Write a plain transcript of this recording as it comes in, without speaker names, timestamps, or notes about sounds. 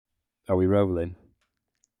Are we rolling?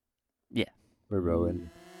 Yeah. We're rolling.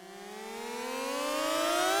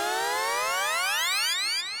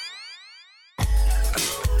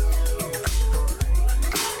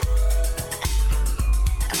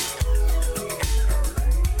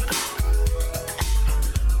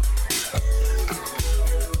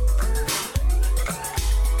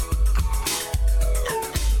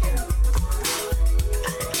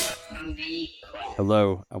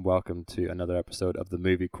 Hello and welcome to another episode of the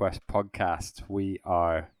Movie Quest podcast. We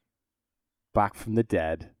are back from the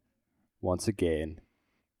dead once again.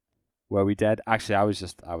 Were we dead? Actually,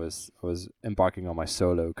 I was embarking on my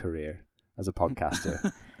solo career as a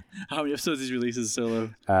podcaster. How many episodes did you release as a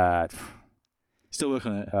solo? Still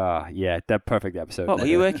working on it? Yeah, that perfect episode. What, were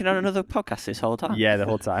you working on another podcast this whole time? Yeah, the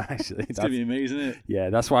whole time actually. It's going to be amazing, isn't it? Yeah,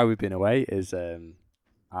 that's why we've been away.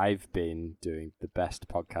 I've been doing the best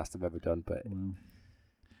podcast I've ever done, but Wow.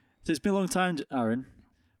 So it's been a long time, Aaron,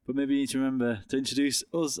 but maybe you need to remember to introduce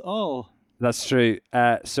us all. that's true.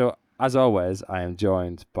 So as always, I am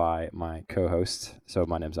joined by my co-host. So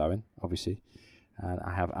my name's Aaron, obviously, and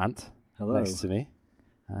I have Ant Hello. next to me,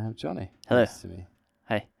 and I have Johnny Hello. next to me.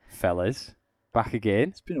 Hey. Fellas, back again.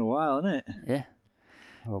 It's been a while, isn't it? Yeah.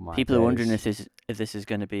 Oh my! People are wondering days. if this is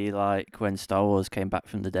going to be like when Star Wars came back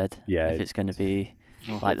from the dead. Yeah. If it's going to be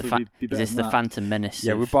Well, like hopefully be is better this than the that. Phantom Menace?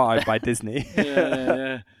 Yeah, we're of- bought out by Disney.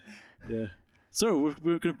 Yeah. So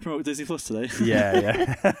we're going to promote Disney Plus today.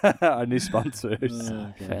 yeah. Our new sponsors.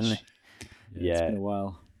 Oh, gosh. Certainly. Yeah. It's been a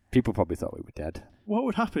while. People probably thought we were dead. What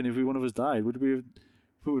would happen if one of us died? We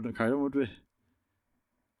wouldn't carry on, would we?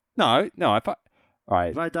 No. All right.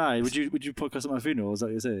 If I died, would you podcast at my funeral? Is that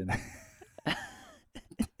what you're saying?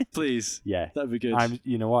 Please. Yeah. That'd be good.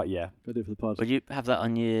 You know what? Yeah. Gotta do it for the pod. Would you have that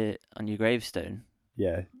on your gravestone?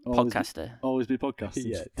 Yeah. Podcaster. Always be podcasting.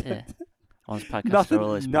 Yeah. Yeah. Once podcaster,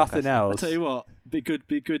 always Nothing podcaster. I else. tell you what, be good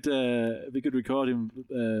recording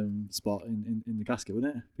spot in the casket,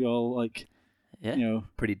 wouldn't it? Be all like, Yeah. you know,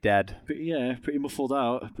 Pretty dead. pretty muffled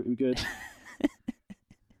out, pretty good.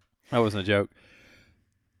 That wasn't a joke.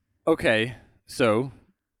 Okay, so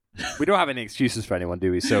we don't have any excuses for anyone,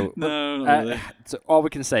 do we? So No, not really. So all we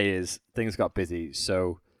can say is things got busy.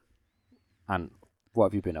 So, and what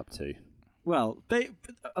have you been up to? Well,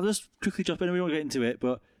 I'll just quickly jump in. We won't get into it,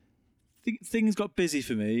 but things got busy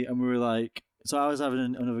for me, and we were like, so I was having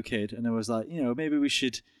another kid, and I was like, you know, maybe we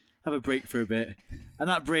should have a break for a bit, and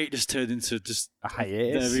that break just turned into just A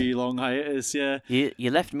hiatus. very long hiatus. Yeah,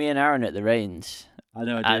 You left me and Aaron at the reins, I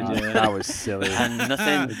know I And- did. Yeah. That was silly. and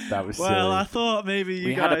nothing. That was Well, I silly. thought maybe you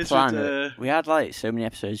We guys had a plan. would. We had like so many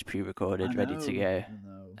episodes pre-recorded, I ready know, to go, I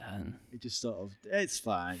know. and It just sort of, it's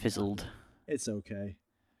fine. fizzled. It's okay.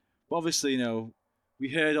 But obviously, you know, we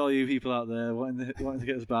heard all you people out there wanting to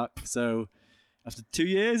get us back. So after 2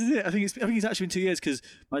 years, is it? I think it's actually been 2 years because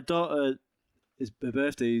my daughter, her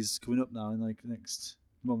birthday's coming up now in like next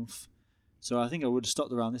month. So I think I would have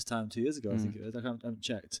stopped around this time 2 years ago. I think it was. I haven't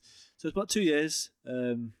checked. So it's about 2 years.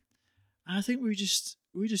 And I think we were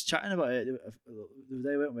just chatting about it the other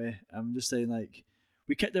day, weren't we? I'm just saying like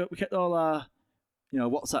we kept all our, you know,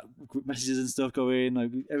 WhatsApp group messages and stuff going. Like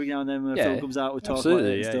every now and then when a Yeah, film comes out, we talk about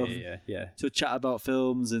it Absolutely. and stuff. Yeah. To chat about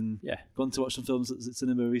films and Yeah. gone to watch some films at the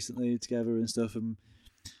cinema recently together and stuff. And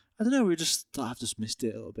I don't know, I've just missed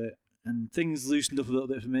it a little bit, and things loosened up a little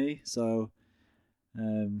bit for me. So,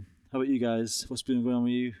 how about you guys? What's been going on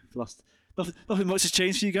with you for the last? Nothing much has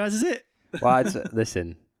changed for you guys, is it? Well,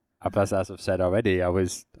 listen. As I've said already, I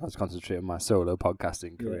was concentrating on my solo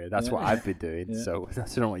podcasting career. That's what I've been doing. Yeah. So I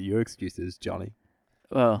don't know what your excuse is, Johnny.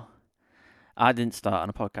 Well, I didn't start on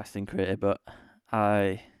a podcasting career, but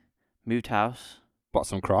I moved house, Bought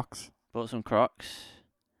some Crocs. bought some Crocs,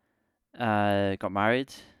 got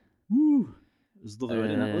married. Woo! It was a lovely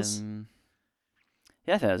wedding. That was.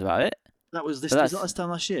 Yeah, I think that was about it. That was this. But Was that that's- this time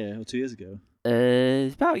last year or 2 years ago?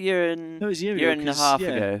 It's about a year and No, it was a year year ago, and a 'cause, half yeah.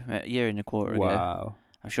 ago, a year and a quarter ago. Wow.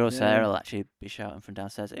 I'm sure Yeah. Sarah will actually be shouting from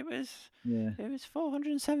downstairs. It was Yeah.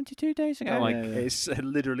 472 days ago. Oh my! yeah, yeah. It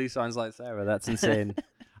literally sounds like Sarah. That's insane.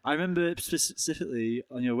 I remember specifically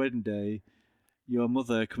on your wedding day, your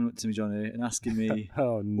mother coming up to me, Johnny, and asking me,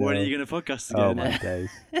 Oh no! "When are you going to podcast Oh again?" my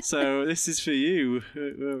days! So this is for you.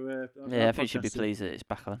 Yeah, I think she'd be pleased that it's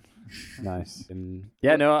back on. Nice.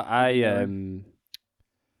 Yeah, no, I've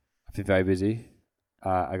been very busy.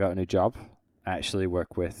 I got a new job. I actually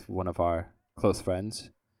work with one of our close friends,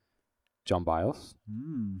 John Biles.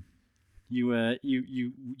 You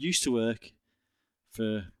used to work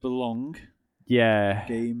for Belong Yeah,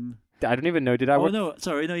 Game. I don't even know. Did I Oh work? no,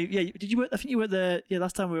 sorry, no. Did you work? I think you were there. Yeah,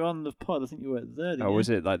 last time we were on the pod, I think you were there. Didn't Oh, you? was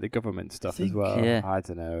it like the government stuff as think, well? yeah. I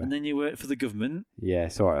don't know. And then you worked for the government. Yeah,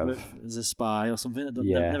 sort of. As a spy or something.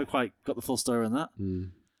 Yeah. Never quite got the full story on that.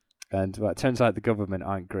 And well, it turns out the government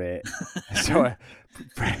aren't great, so I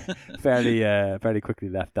fairly quickly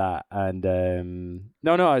left that. And I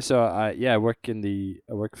work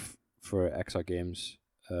for XR Games,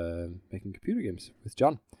 making computer games with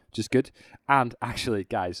John, which is good. And actually,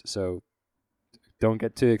 guys, so don't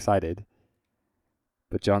get too excited,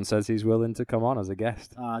 but John says he's willing to come on as a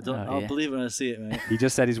guest. I'll believe it when I see it, mate. He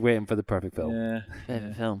just said he's waiting for the perfect film. Yeah.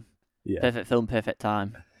 Perfect film. Yeah. Perfect film, perfect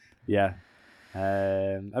time. Yeah.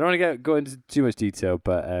 I don't want to go into too much detail,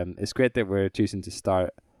 but it's great that we're choosing to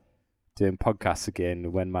start doing podcasts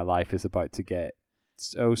again when my life is about to get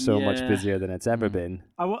so much busier than it's ever been.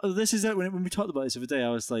 This is it. When we talked about this the other day,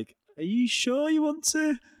 I was like, "Are you sure you want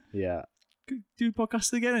to do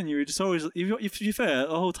podcasts again?" And you were just always, if you're fair,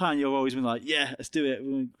 the whole time you've always been like, "Yeah, let's do it.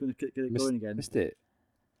 We're going to get it going again." Missed it.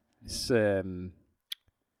 It's I don't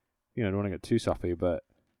want to get too soppy, but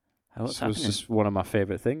What's it was happening? just one of my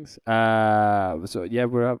favourite things. So yeah,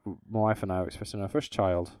 my wife and I are expecting our first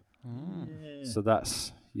child. Yeah. So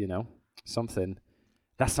that's something.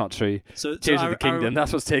 That's not true. So Tears of the Kingdom.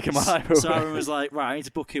 That's what's taking my life over. So Aaron was like, "Right, I need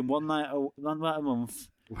to book in one night a month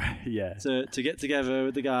yeah. to get together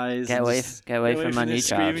with the guys. Get and away, just get away from my new this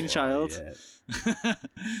child. screaming child." Yeah.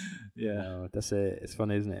 Yeah. No, that's it. It's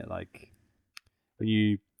funny, isn't it? Like when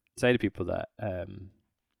you say to people that you're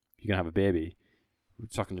gonna have a baby. We were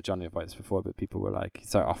talking to Johnny about this before, but people were like,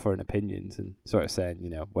 start offering opinions and sort of saying,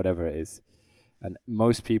 whatever it is. And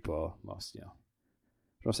most people, I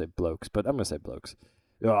don't say blokes, but I'm gonna say blokes.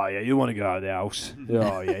 Oh yeah, you want to go out of the house.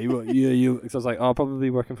 Oh yeah, you. So I was like, oh, probably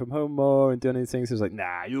working from home more and doing these things. It was like,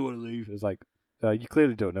 nah, you want to leave. It was like, you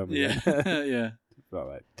clearly don't know me. Yeah. Yeah. All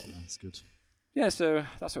right. That's good. Yeah, so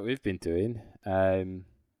that's what we've been doing.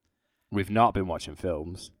 We've not been watching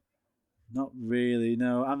films. Not really.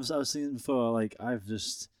 No, I was saying before. Like I've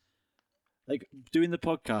just doing the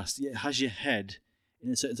podcast. It has your head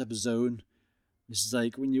in a certain type of zone. This is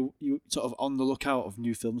like when you sort of on the lookout of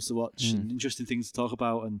new films to watch and interesting things to talk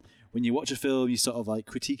about. And when you watch a film, you sort of like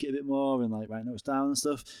critique it a bit more and like write notes down and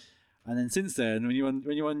stuff. And then since then, when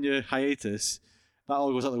you're on your hiatus, that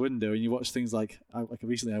all goes out the window and you watch things like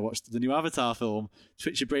recently I watched the new Avatar film.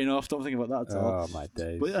 Switch your brain off. Don't think about that at all. Oh my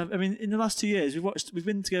days! But I mean, in the last 2 years, we've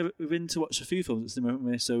been to watch a few films at the cinema,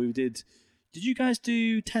 haven't we? So we did. Did you guys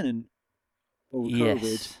do Tenet? Or COVID?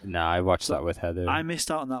 Yes. No, I watched that with Heather. I missed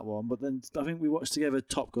out on that one, but then I think we watched together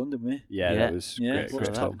Top Gun, didn't we? Yeah, that was Yeah, great. watched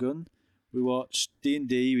Great Top film. Gun. We watched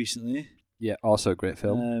D&D recently. Yeah, also a great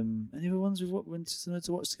film. Any other ones we went to cinema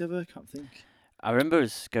to watch together? I can't think. I remember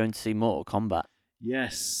us going to see Mortal Kombat.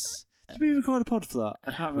 Yes. Did we record a pod for that?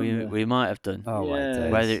 I can't remember. We might have done. Oh my yeah.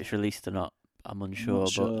 days! Whether it's released or not, I'm unsure.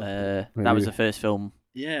 sure. But Maybe that was the first film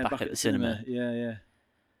yeah, back at the cinema. Yeah.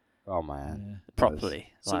 Oh man! Yeah. properly.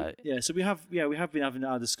 So we have been having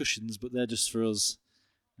our discussions, but they're just for us.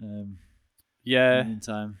 Yeah. In the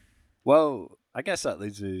meantime. Well, I guess that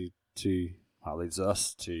leads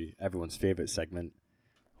us to everyone's favorite segment.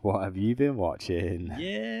 What have you been watching?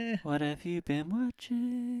 Yeah. What have you been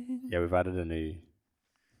watching? Yeah, we've added a new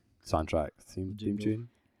soundtrack theme tune.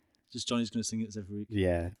 Just Johnny's going to sing it every week.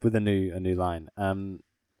 Yeah, with a new line.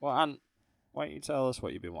 Well, Ant, why don't you tell us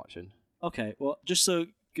what you've been watching? Okay, well, just so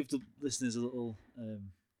give the listeners a little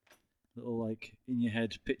like in your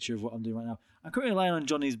head picture of what I'm doing right now. I'm currently lying on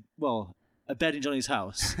a bed in Johnny's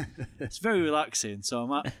house. It's very relaxing,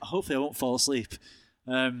 so hopefully I won't fall asleep.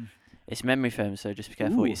 It's memory foam, so just be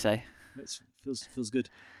careful what you say. It feels good.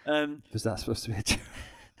 Was that supposed to be a joke?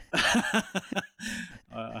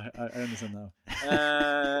 I understand now.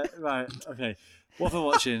 Right, okay. What am I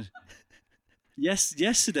watching?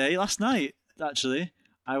 Last night, actually,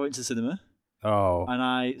 I went to the cinema. Oh. And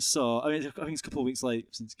I saw, I think it's a couple of weeks late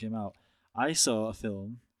since it came out. I saw a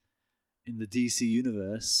film in the DC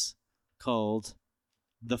universe called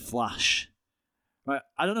The Flash. Right,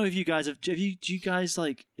 I don't know if you guys have you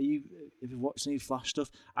watched any Flash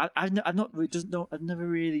stuff? I've never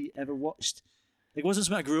really ever watched. It wasn't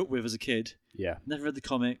something I grew up with as a kid. Yeah. Never read the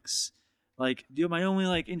comics. Like my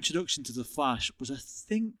only introduction to the Flash was I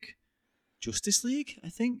think Justice League. I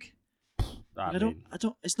think. I don't.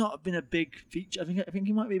 It's not been a big feature. I think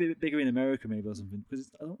it might be a bit bigger in America maybe or something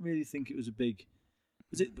because I don't really think it was a big.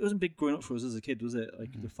 It wasn't big growing up for us as a kid, was it?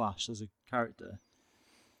 Like the Flash as a character.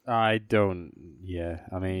 I don't. Yeah,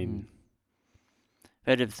 I mean,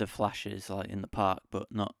 heard of the Flashes in the park,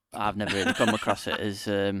 but not. I've never really come across it as.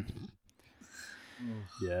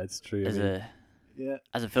 Yeah, it's true. As a Yeah.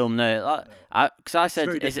 As a film nerd, because I It's said,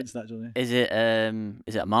 very is different it to that, Johnny.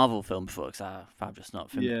 is it a Marvel film before? Because I'm just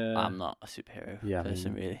not. Yeah. I'm not a superhero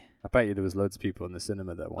person, really. I bet you there was loads of people in the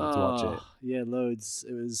cinema that wanted to watch it. Yeah, loads.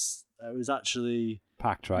 It was actually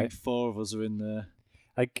Packed, I right? think 4 of us were in there.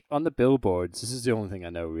 Like on the billboards, this is the only thing I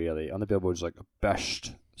know really. On the billboards, like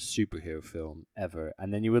best superhero film ever,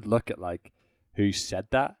 and then you would look at like who said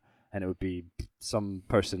that, and it would be some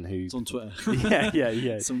person who. It's on Twitter.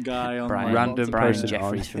 yeah. Some guy on Brian, random Brian person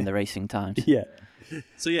Jeffries on- from the Racing Times. Yeah.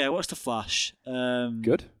 So yeah, watch The Flash.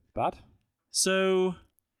 Good. Bad. So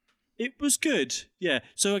it was good. Yeah.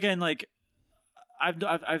 So again, like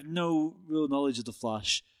I've no real knowledge of The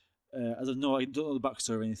Flash. I don't know the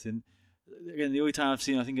backstory or anything. Again, the only time I've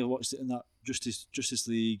seen, I think I watched it in that Justice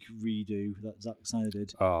League redo that Zack Snyder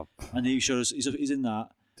did, Oh, and he showed us he's in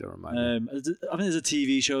that. don't remind me. I think there's a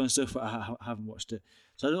TV show and stuff, but I haven't watched it,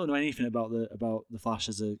 so I don't know anything about the Flash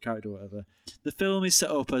as a character or whatever. The film is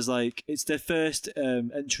set up as like it's their first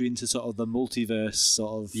entry into sort of the multiverse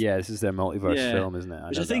sort of. Yeah, this is their multiverse film, isn't it?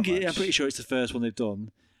 Which I think I'm pretty sure it's the first one they've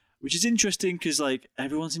done, which is interesting because like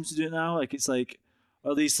everyone seems to do it now. Like it's like,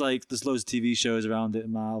 or at least like there's loads of TV shows around it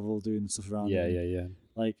and Marvel doing stuff around it. Yeah.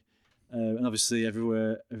 Like, and obviously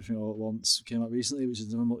Everything All at Once came out recently, which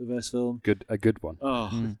is another multiverse film. A good one. Oh,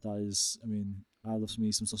 that is. I mean, I love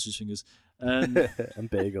me some sausage fingers. And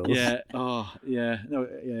bagels. Yeah. Oh, yeah. No.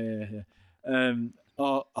 Yeah.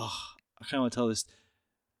 I can't want to tell this.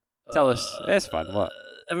 Tell us. It's fine. What?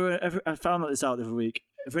 I found this out the other week.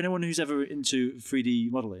 For anyone who's ever into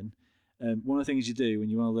 3D modeling, one of the things you do when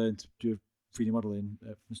you want to learn to do 3D modeling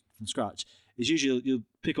from scratch is usually you'll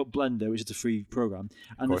pick up Blender, which is a free program,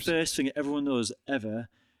 and the first thing everyone does ever,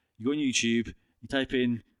 you go on YouTube, you type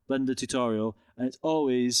in Blender tutorial, and it's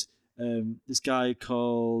always this guy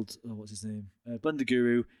called what's his name, Blender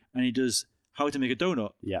Guru, and he does how to make a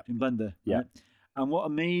donut in Blender. Yeah. Right? And what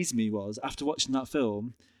amazed me was after watching that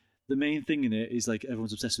film, the main thing in it is like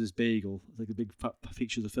everyone's obsessed with this bagel, it's like a big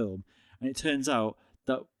feature of the film, and it turns out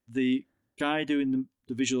that the guy doing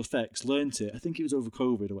the visual effects learnt it. I think it was over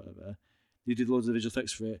COVID or whatever. He did loads of visual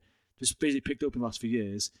effects for it. Just basically picked it up in the last few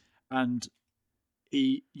years, and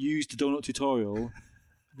he used the donut tutorial.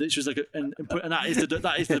 Which was like, and that is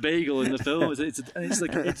the bagel in the film. It's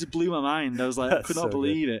like it just blew my mind. I was like, I could not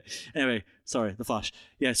believe it. Anyway, sorry, The Flash.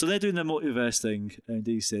 Yeah, so they're doing their multiverse thing in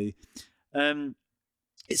DC.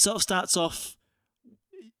 It sort of starts off.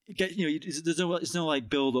 There's no like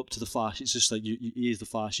build up to the Flash. It's just like he is the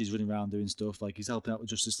Flash. He's running around doing stuff. Like he's helping out with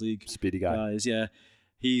Justice League Speedy guy. guys. Yeah,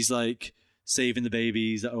 he's like saving the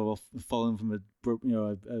babies that are falling from a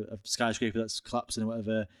skyscraper that's collapsing or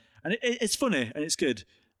whatever. And it's funny and it's good.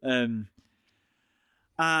 And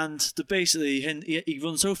basically he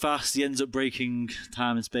runs so fast he ends up breaking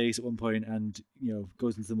time and space at one point, and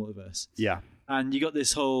goes into the multiverse. Yeah. And you got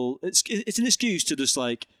this whole it's an excuse to just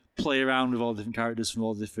like play around with all the different characters from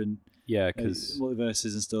all the different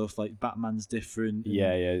multiverses and stuff. Like Batman's different.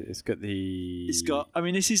 Yeah. It's got. I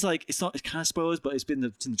mean, this is like it's kind of spoilers, but it's in the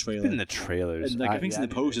trailer. It's been in the trailers. And like I think it's in the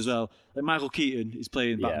post as well. Like Michael Keaton is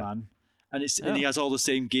playing Batman, and and he has all the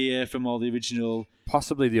same gear from all the original.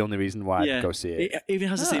 Possibly the only reason why I'd go see it. It even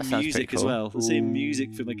has the same music as well. The same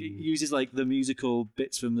music from it uses like the musical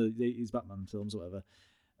bits from the 80s Batman films or whatever.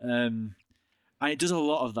 And it does a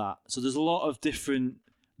lot of that. So there's a lot of different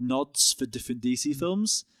nods for different DC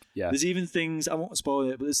films. Yeah. There's even things, I won't spoil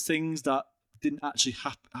it, but there's things that haven't actually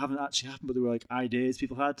happened, but they were like ideas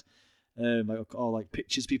people had, like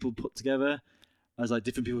pictures people put together as like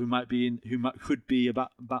different people who could be a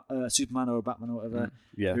Superman or a Batman or whatever.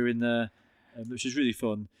 Who are in there, which is really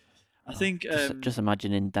fun. I think just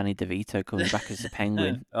imagining Danny DeVito coming back as the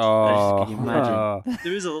Penguin. Oh, can you imagine?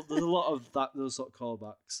 there's a lot of those sort of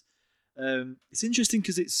callbacks. It's interesting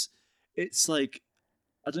because it's like,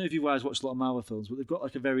 I don't know if you guys watch a lot of Marvel films, but they've got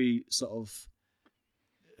like a very sort of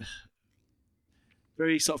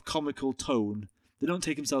comical tone. They don't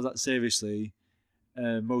take themselves that seriously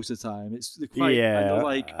most of the time. They're quite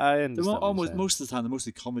I understand. they're almost most of the time they're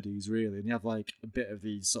mostly comedies really, and you have like a bit of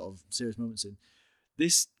these sort of serious moments in.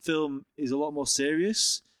 This film is a lot more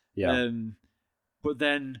serious, but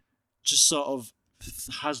then just sort of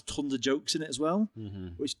has tons of jokes in it as well,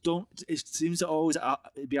 which it seems to always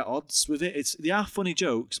be at odds with it. They are funny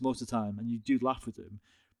jokes most of the time, and you do laugh with them,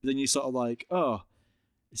 but then you sort of like,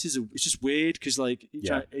 it's just weird because like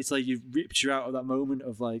it's like you've ripped you out of that moment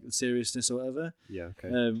of like the seriousness or whatever. Yeah,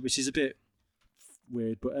 okay. Which is a bit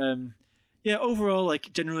weird, but overall,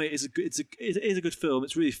 like generally, it is a good film.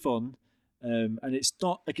 It's really fun, and it's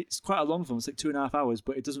not like it's quite a long film. It's like 2.5 hours,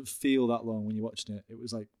 but it doesn't feel that long when you're watching it. It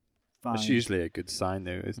was like fine. It's usually a good sign,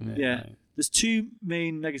 though, isn't it? Yeah. Like, There's two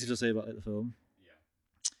main negatives I'll say about the film.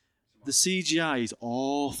 the CGI is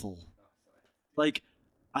awful. Like,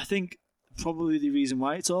 I think probably the reason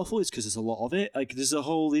why it's awful is because there's a lot of it. Like, there's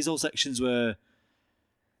these whole sections where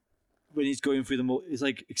when he's going through he's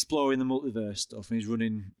like exploring the multiverse stuff, and he's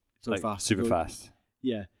running so like fast, super fast.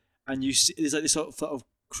 Yeah, and you see there's like this sort of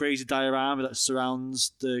crazy diorama that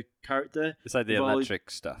surrounds the character. It's like the with all electric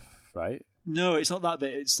stuff, right? No, it's not that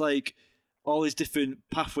bit. It's like all these different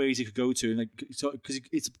pathways you could go to, and like because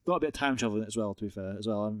it's got a bit of time travel in it as well. To be fair, as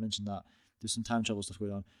well, I haven't mentioned that there's some time travel stuff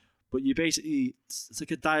going on. But you basically, it's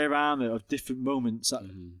like a diorama of different moments that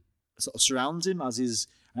sort of surrounds him as he's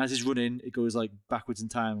running. It goes like backwards in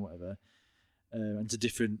time or whatever, and to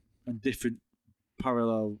different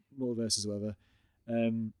parallel multiverses or whatever.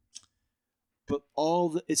 But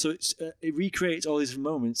it recreates all these different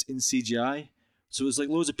moments in CGI. So it's like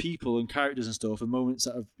loads of people and characters and stuff and moments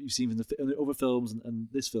that you've seen from the other films and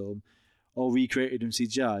this film, all recreated in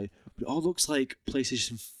CGI. But it all looks like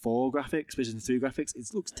PlayStation 4 graphics, PlayStation 3 graphics.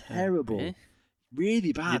 It looks terrible.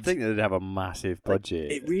 Really bad. You'd think they'd have a massive budget.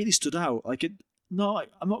 Like, it really stood out. I'm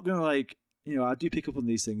not going to I do pick up on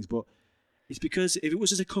these things, but it's because if it was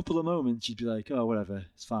just a couple of moments, you'd be like, oh, whatever,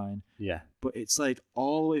 it's fine. Yeah. But it's like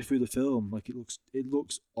all the way through the film, like it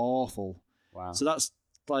looks awful. Wow. So that's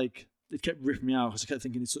like, it kept ripping me out because I kept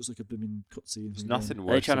thinking it looks like a blooming cutscene. There's nothing Are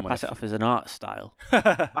worse. they trying to pass it off as an art style?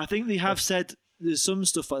 I think they have said there's some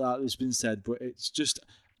stuff like that that's been said, but it's just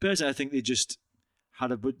personally, I think they just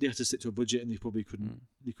they had to stick to a budget and they probably couldn't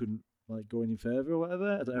like go any further or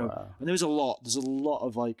whatever. I don't know. Wow. And there's a lot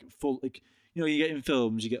of like full like you get in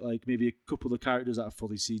films, you get like maybe a couple of characters that are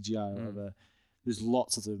fully CGI or whatever. There's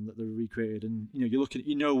lots of them that they're recreated, and you're looking,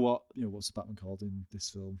 what's the Batman called in this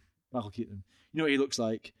film? Michael Keaton. You know what he looks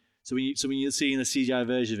like. So when you're seeing a CGI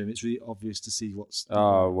version of him, it's really obvious to see what's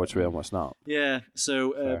real and what's not. Yeah,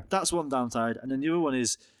 so that's one downside, and then the other one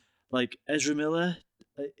is like Ezra Miller.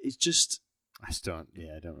 It's just I don't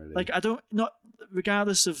really like not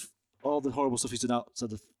regardless of all the horrible stuff he's done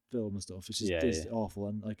outside the film and stuff. It's just it's awful,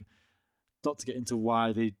 and like not to get into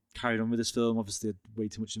why they carried on with this film. Obviously, they had way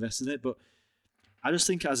too much invested in it, but I just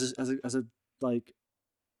think as a like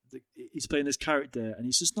he's playing this character, and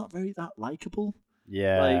he's just not very that likable.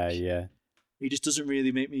 Yeah, He just doesn't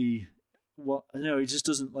really make me. I don't know. He just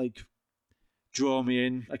doesn't like draw me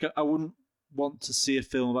in. Like I wouldn't want to see a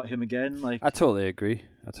film about him again. Like I totally agree.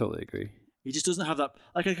 He just doesn't have that.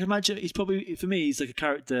 Like I can imagine, he's probably for me. He's like a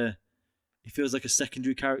character. He feels like a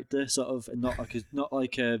secondary character, sort of, and not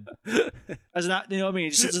like a as an act. You know what I mean?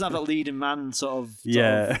 He just doesn't have that leading man sort of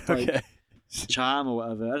charm or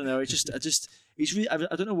whatever. I don't know. He's really. I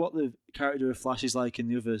don't know what the character of Flash is like in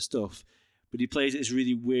the other stuff. But he plays it as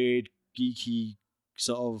really weird, geeky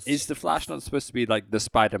sort of. Is the Flash not supposed to be like the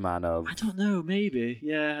Spider-Man of? I don't know. Maybe.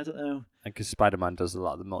 Yeah, I don't know. And because Spider-Man does a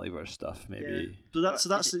lot of the multiverse stuff, maybe. Yeah. So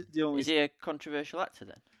that's the only. Is he a controversial actor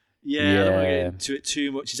then? Yeah, I don't want to get into it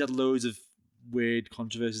too much. He's had loads of weird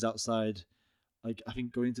controversies outside. Like I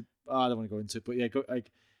think going into. I don't want to go into it, but yeah,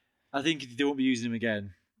 I think they won't be using him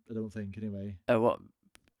again. I don't think anyway. Oh, what?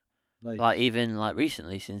 Like even like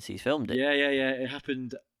recently since he's filmed it. Yeah. It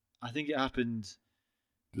happened. I think it happened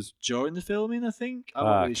during the filming. I think I'm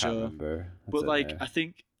not really sure. Remember. But I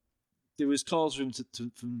think there was calls for him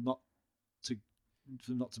for not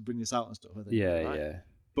to bring this out and stuff. I think. Yeah.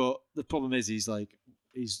 But the problem is, he's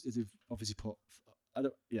obviously put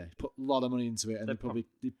he put a lot of money into it, and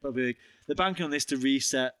they're banking on this to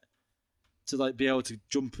reset to like be able to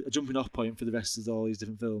a jumping off point for the rest of all these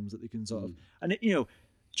different films that they can sort of and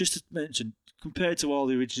just to mention, compared to all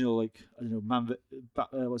the original, like I don't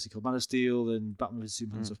know, what's he called, Man of Steel and Batman vs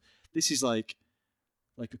Superman stuff, this is like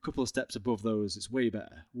a couple of steps above those. It's way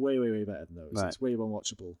better, way better than those. Right. It's way more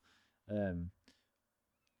watchable.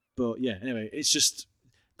 But yeah, anyway, it's just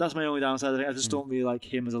that's my only downside. I think I just don't really like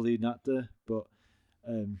him as a leading actor. But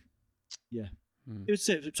it was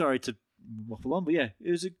sorry to waffle on, but yeah,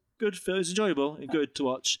 it was a good film. It was enjoyable and good to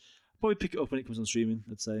watch. Probably pick it up when it comes on streaming,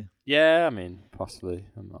 I'd say. Yeah, I mean, possibly.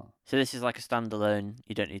 I'm not. So this is like a standalone.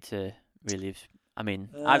 You don't need to really. I mean,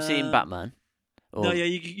 I've seen Batman. No, yeah,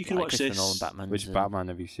 you can watch this. Nolan Batman. Which Batman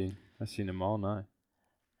have you seen? I've seen them all now.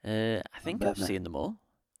 I think I've seen them all.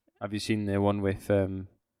 Have you seen the one with the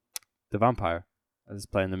vampire that's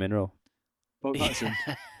playing the mineral? Robert Pattinson.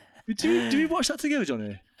 Did we watch that together,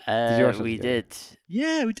 Johnny? Did you watch that we together? did.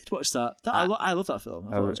 Yeah, we did watch that. I love that film.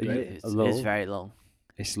 I thought it was great. It's very long.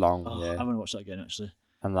 It's long, yeah. I'm going to watch that again, actually.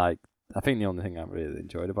 And like, I think the only thing I really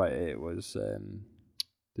enjoyed about it was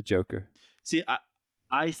the Joker. See,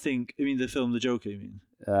 I think, the film The Joker, you mean?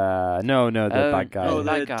 No, the bad guy. Oh,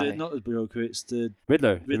 bad guy. Not the Joker, it's the...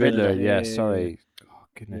 Riddler. The Riddler, yeah, sorry. Yeah. Oh,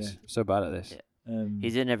 goodness. I'm so bad at this. Yeah.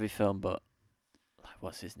 He's in every film, but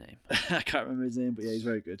what's his name? I can't remember his name, but yeah, he's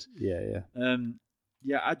very good. Yeah.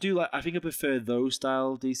 Yeah, I do like. I think I prefer those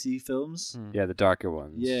style DC films. Yeah, the darker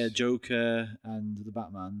ones. Yeah, Joker and the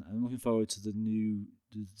Batman. I'm looking forward to the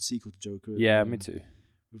sequel to Joker. Yeah, me too.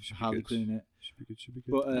 With Should be Harley good. Quinn in it. Should be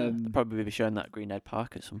good. But They'll probably be showing that at Greenhead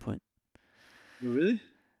Park at some point. oh, really?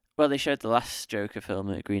 Well, they showed the last Joker film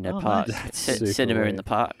at Greenhead Oh, Park. nice. That's Ci- super cinema in weird. the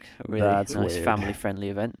park. A really That's nice weird. family-friendly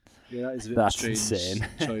event. Yeah, that is a bit That's of a strange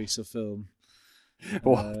insane. choice of film.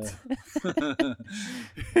 What?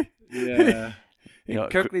 Yeah. You know,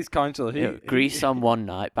 Kirklees Council. Grease on one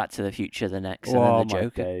night, Back to the Future the next, and Oh then the my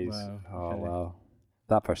Joker. days. Wow, Oh okay. wow.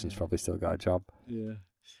 That person's Yeah. probably still got a job. Yeah.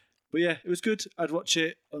 But yeah, it was good. I'd watch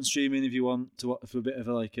it on streaming if you want to watch for a bit of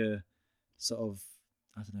a sort of,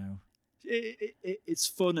 I don't know. It's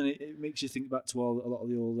fun and it makes you think back to a lot of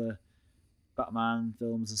the older Batman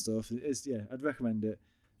films and stuff. I'd recommend it.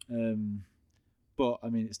 But I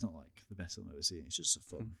mean, it's not like the best film I've ever seen. It's just a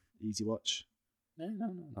fun, easy watch. No,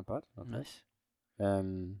 not bad. Not bad. Nice.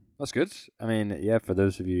 That's good. I mean, yeah, for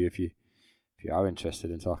those of you, if you are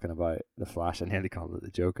interested in talking about the Flash, I nearly called it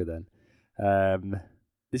the Joker. Then,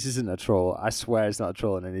 this isn't a troll. I swear it's not a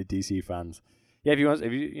troll. And any DC fans, yeah, if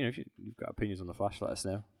you've got opinions on the Flash, let us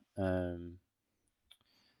know.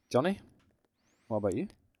 Johnny, what about you?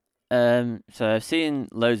 So I've seen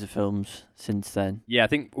loads of films since then. Yeah, I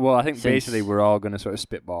think Since- basically we're all going to sort of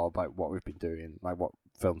spitball about what we've been doing, like what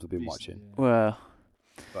films we've been watching. Well,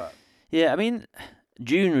 But yeah, I mean,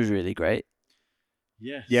 June was really great.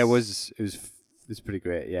 Yes. yeah, it was pretty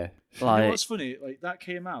great. Yeah, You know Like, what's funny? Like that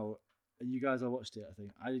came out, and you guys all watched it. I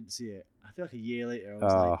think I didn't see it. I feel like a year later, I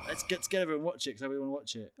was Oh. like, "Let's get together and watch it because I really want to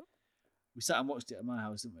watch it." We sat and watched it at my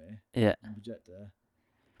house, didn't we? yeah, On projector,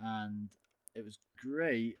 and it was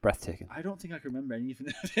great. breathtaking. I don't think I can remember anything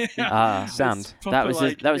of it. Ah. Sand. It's that proper, was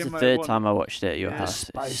like, that was in the my third one- time I watched it at your Yeah. house.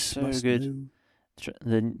 It's so must good. move.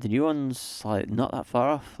 The new one's like not that far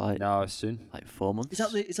off. Like No, soon. like 4 months.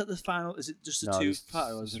 Is that the final? Is it just a No, two it's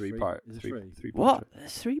part or is it three three? part. Is it Three three? parts. What?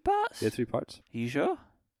 There's 3 parts? Yeah, 3 parts. Are you sure?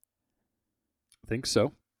 I think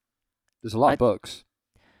so. There's a lot of books.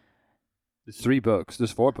 There's 3 books.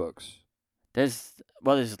 There's 4 books. There's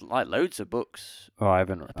like loads of books. Oh, I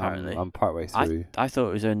haven't. Apparently. I'm partway through. I thought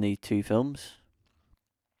it was only 2 films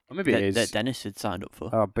Or maybe it is. that Dennis had signed up for.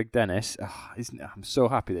 Oh, Big Dennis. Oh, I'm so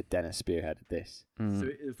happy that Dennis spearheaded this.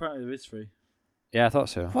 Mm. Apparently there is three. Yeah, I thought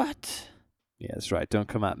so. What? Yeah, that's right. Don't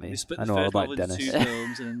come at me. They split I the know all third about novel into Dennis. 2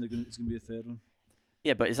 films, and then it's going to be a third one.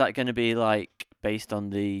 Yeah, but is that going to be like based on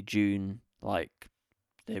the June, like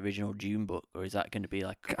the original June book, or is that going to be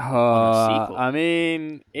like on a sequel? I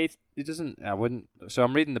mean, it doesn't. I wouldn't. So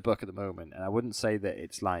I'm reading the book at the moment, and I wouldn't say that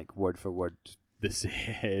it's like word for word the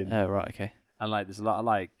same. Oh, right, okay. And like, there's a lot of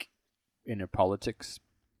like inner politics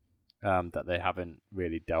that they haven't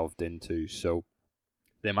really delved into. So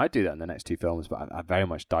they might do that in the next 2 films, but I very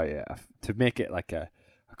much doubt it. To make it like a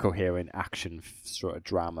coherent action sort of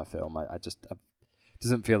drama film, it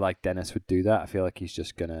doesn't feel like Dennis would do that. I feel like he's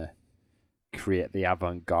just gonna create the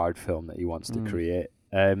avant-garde film that he wants to create.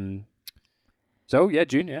 So yeah,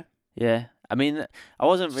 June, yeah. Yeah. I mean, I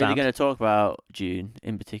wasn't really Sound. going to talk about June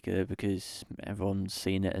in particular because everyone's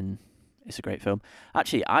seen it and it's a great film.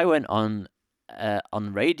 Actually, I went on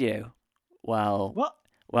radio while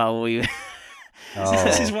we Oh.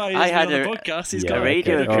 This is why he's I had on the a- podcast. He's Yeah, got a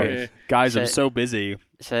radio radio career. career. Guys, I'm So- so busy.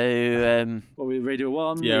 so What, we Radio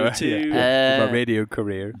 1, Yeah, Radio 2. My uh, radio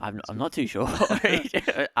career. I'm not too sure.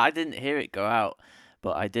 I didn't hear it go out,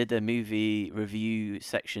 but I did a movie review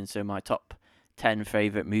section. So my top 10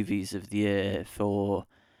 favorite movies of the year for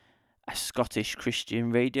a Scottish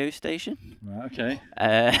Christian radio station. Right,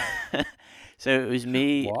 okay. So it was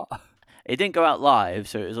me. What? It didn't go out live,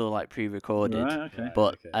 so it was all like pre-recorded. Right, okay.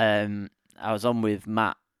 But Okay. I was on with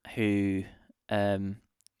Matt, who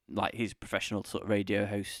like he's a professional sort of radio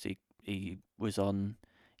host. He was on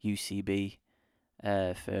UCB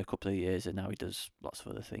for a couple of years, and now he does lots of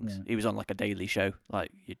other things. Yeah. He was on like a daily show,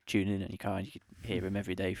 like you tune in in your car and you could hear him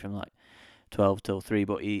every day from like 12 till 3.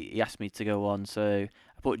 But he asked me to go on, so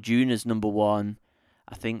I put June as number 1.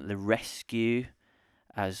 I think The Rescue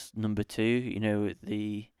as number 2. You know, with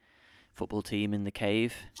the football team in the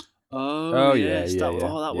cave. Oh, yeah, yes, yeah, that, yeah,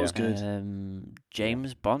 Oh, that was yeah. good.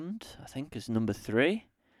 James Bond, I think, is number 3.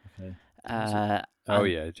 Okay. Uh, Oh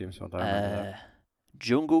and, yeah, James Bond. I remember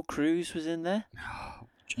Jungle Cruise was in there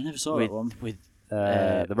I never saw with that one. with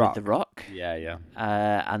that. The with Rock. The Rock. Yeah, yeah.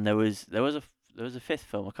 And there was a fifth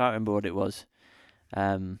film. I can't remember what it was.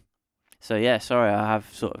 So yeah, sorry, I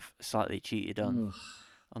have sort of slightly cheated Ugh,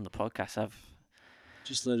 on the podcast.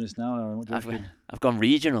 just learning this now. Aaron. What do you reckon? I've gone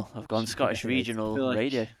regional. I've gone Scottish Yeah, regional feel like-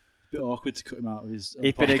 radio. bit awkward to cut him out of his.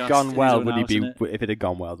 If it had gone well, would he be? If it had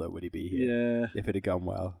gone well, though, would he be here? Yeah. If it had gone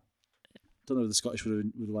well, Don't know if the Scottish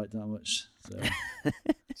would have liked that much. So.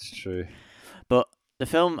 it's true. But the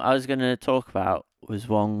film I was going to talk about was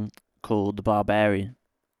one called The Barbarian.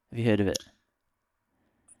 Have you heard of it?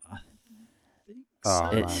 Oh,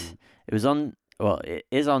 It's man. it was on. Well, it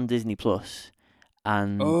is on Disney Plus,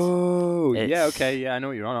 and Oh, yeah, it's- okay, yeah, I know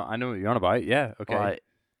what you're on. I know what you're on about. Yeah, okay. like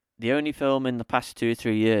the only film in the past 2 or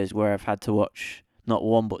 3 years where I've had to watch not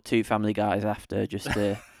one but 2 Family Guys after just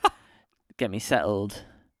to get me settled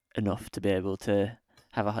enough to be able to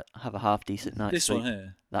have a half decent night's This sleep. one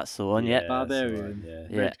here, That's the one. Yeah, Yeah, Barbarian. that's the one,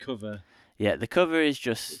 Yeah. red cover. yeah. The cover is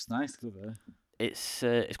just It's nice cover.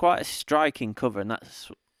 it's quite a striking cover, and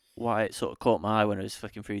that's why it sort of caught my eye when I was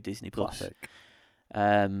flicking through Disney Plus. Classic.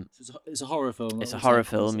 So it's a horror film. It's a That was horror like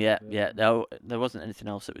film, concept, yeah. There wasn't anything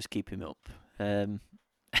else that was keeping me up.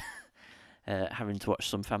 Having to watch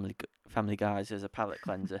some Family Guys as a palate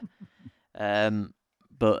cleanser.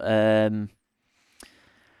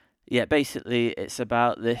 Yeah, basically it's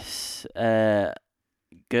about this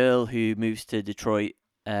girl who moves to Detroit.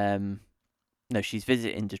 No, she's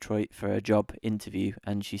visiting Detroit for a job interview,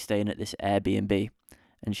 and she's staying at this Airbnb.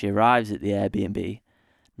 And she arrives at the Airbnb,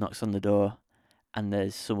 knocks on the door, and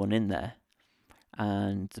there's someone in there.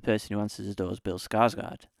 And the person who answers the door is Bill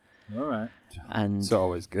Skarsgård. All right. And It's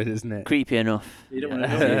always good, isn't it? creepy enough. You don't Yeah.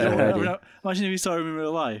 want It is already. to. Imagine if you saw him in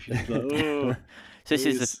real life. You'd be like, oh. So this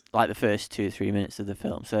is Please. the first 2 or 3 minutes of the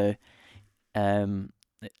film. So,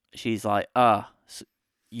 she's like,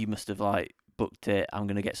 you must have like booked it. I'm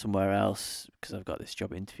gonna get somewhere else because I've got this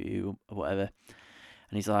job interview or whatever.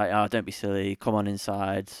 And he's like, oh, don't be silly. Come on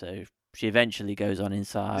inside. So she eventually goes on This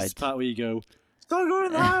inside. is the part where you go, don't go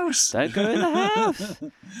in the house. Don't go in the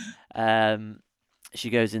house. She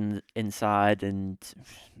goes inside and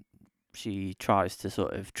she tries to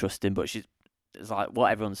sort of trust him, but it's like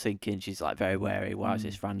what everyone's thinking. She's like very wary. Why is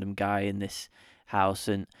this random guy in this house?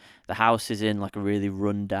 And the house is in like a really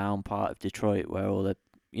run down part of Detroit where all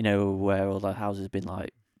the houses have been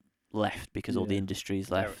like left because all the Yeah. industry's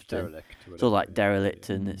left. and Derelict. it's all like derelict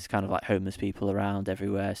Yeah. and it's kind of like homeless people around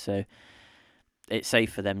everywhere. So it's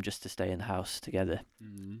safe for them just to stay in the house together.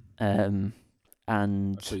 And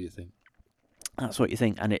That's what you think. that's what you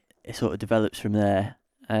think, and it sort of develops from there.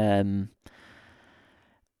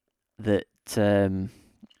 That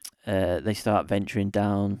they start venturing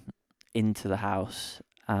down into the house,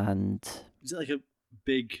 and Is it like a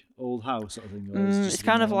big old house sort of thing? Or is it just it's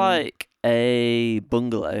kind of normal? like a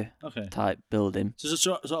bungalow Okay. type building. So it's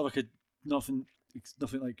sort of like nothing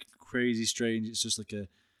like crazy strange. It's just like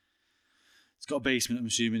it's got a basement, I'm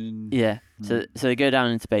assuming. And Yeah. So they go down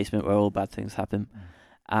into the basement where all bad things happen,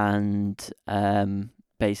 and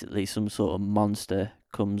basically some sort of monster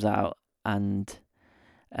comes out and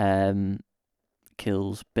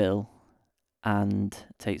kills Bill and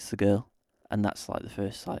takes the girl, and that's like the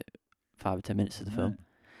first like 5 or 10 minutes of the film.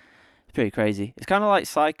 It's pretty crazy. It's kind of like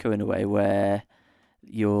Psycho in a way, where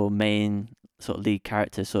your main sort of lead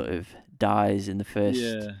character sort of dies in the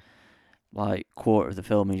first like quarter of the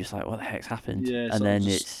film, and you're just like, what the heck's happened? Yeah, and sort of then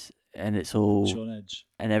just it's all Puts you on edge.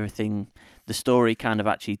 and everything. The story kind of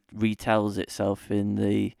actually retells itself in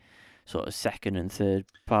the sort of second and third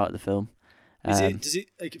part of the film. Does it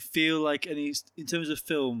like feel like any in terms of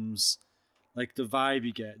films, like the vibe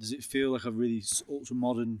you get? Does it feel like a really ultra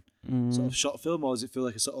modern sort of shot film, or does it feel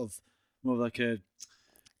like a sort of more like an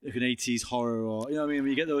 80s horror, or you know what I mean?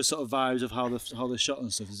 When you get those sort of vibes of how they're shot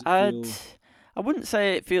and stuff, does it feel? I wouldn't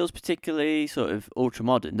say it feels particularly sort of ultra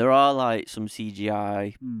modern. There are like some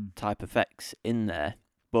CGI type effects in there,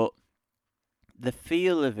 but the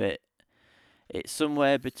feel of it's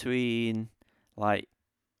somewhere between like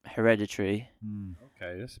Hereditary,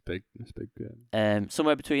 Okay, that's big.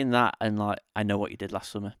 somewhere between that and like I Know What You Did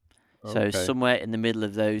Last Summer. So Okay. somewhere in the middle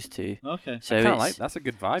of those two. Okay. So I kinda it's like that's a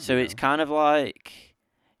good vibe. so it's kind of like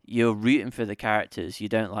you're rooting for the characters. You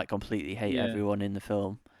don't like completely hate Yeah. everyone in the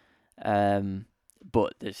film,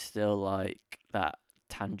 but there's still like that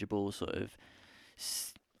tangible sort of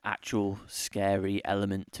actual scary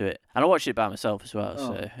element to it. And I watched it by myself as well.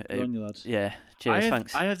 Oh, so good on you, lad. yeah, cheers,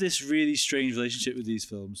 thanks. I have this really strange relationship with these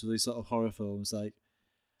films, with these sort of horror films. Like,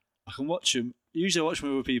 I can watch them. Usually, I watch them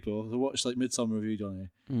with other people. I watched like Midsummer with you, Johnny,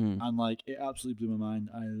 and like it absolutely blew my mind.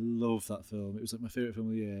 I love that film. It was like my favorite film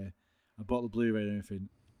of the year. I bought the Blu-ray and everything,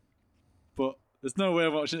 but there's no way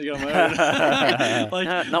I'm watching it again on my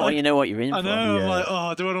own. Not when you know what you're in I for. know. Yeah. I'm like,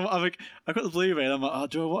 oh, do I want to? I've got the Blu-ray, and I'm like, oh,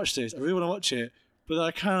 do I watch this? I really want to watch it, but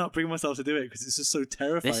I cannot bring myself to do it because it's just so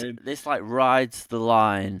terrifying. This like rides the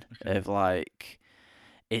line of like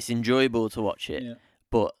it's enjoyable to watch it, Yeah.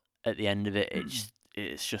 but at the end of it,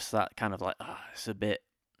 it's just that kind of like it's a bit.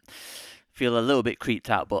 Feel a little bit creeped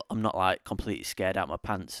out, but I'm not like completely scared out my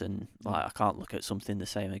pants, and like I can't look at something the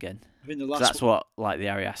same again. I think the 'Cause last that's what like the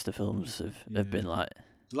Ari Aster films have been like.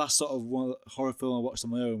 the last sort of one horror film I watched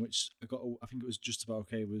on my own, which I think it was just about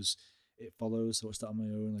okay, was It Follows. I watched that on my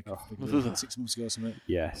own like 6 months ago or something.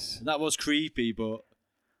 Yes. And that was creepy, but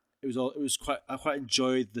it was quite. I quite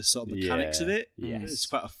enjoyed the sort of mechanics of it. Yes. It's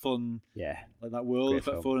quite a fun. Yeah. Like that world, Great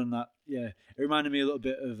quite film. fun, and that it reminded me a little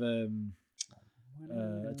bit of a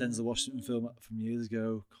Denzel Washington film from years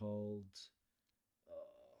ago called. I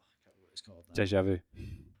can't remember what it's called now. Deja Vu.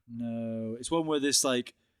 No, it's one where this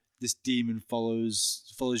demon follows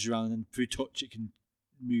you around, and through touch it can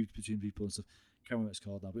move between people and stuff. I can't remember what it's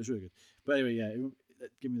called now, but it's really good. But anyway,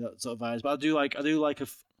 it give me that sort of vibes. But I do like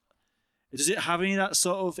does it have any of that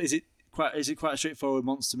sort of? Is it quite a straightforward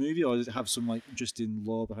monster movie, or does it have some like interesting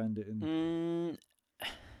lore behind it? And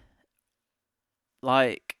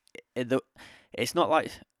Like it's not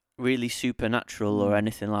like really supernatural or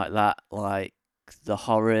anything like that. Like the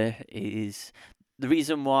horror is the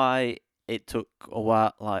reason why it took a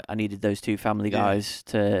while. Like I needed those two Family Guys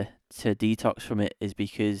to detox from it is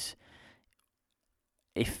because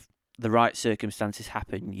if the right circumstances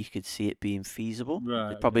happen, you could see it being feasible.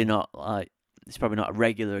 Right, It's probably not like it's probably not a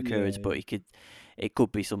regular occurrence, Yeah. but it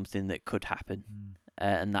could be something that could happen,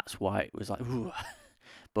 and that's why it was like. Ooh.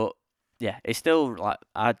 But yeah, it's still like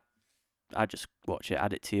I just watch it,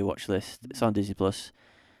 add it to your watch list. It's on Disney Plus.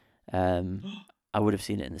 I would have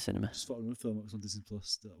seen it in the cinema. Just thought of another film that was on Disney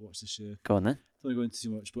Plus that I watched this year. Go on then. Don't go into too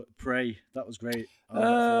much, but Prey, that was great. I like that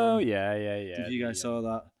Oh film. yeah. If you guys saw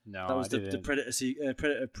that, No, that was I the didn't.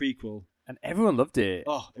 Predator prequel. And everyone loved it.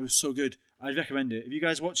 Oh, it was so good. I'd recommend it. If you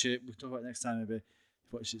guys watch it, we'll talk about it next time maybe.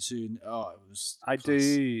 Watch it soon. Oh, it was. I class.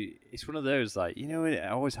 do. It's one of those like it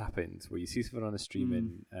always happens where you see something on a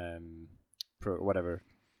streaming program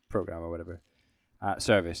or whatever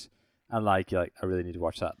service, and like you're like I really need to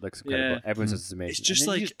watch that. Looks incredible. Yeah. Everyone says it's amazing. It's just and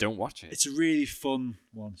then you like- just don't watch it. It's a really fun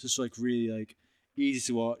one. It's just like really like easy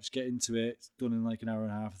to watch. Get into it. It's done in like an hour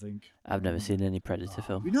and a half, I think. I've never seen any Predator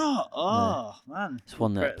film. You're not. Oh man, It's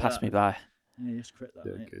one that Credit passed me by. Yeah, you have to credit that.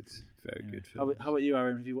 Very mate. good. Very Yeah. good How film. about you,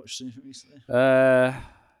 Aaron? Have you watched anything recently?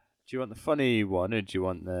 Do you want the funny one or do you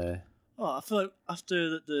want the? Oh, I feel like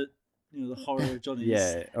after the the horror of Johnny's.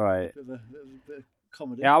 Yeah. All right. Bit of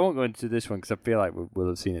comedy. Yeah, I won't go into this one because I feel like we'll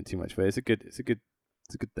have seen it too much. But it's a good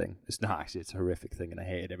thing. It's not actually. It's a horrific thing, and I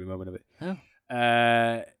hated every moment of it. Oh.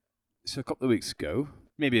 So a couple of weeks ago,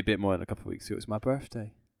 maybe a bit more than a couple of weeks ago, it was my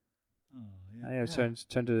birthday. Oh, I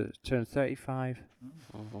turned 35.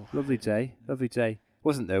 Oh. Lovely day.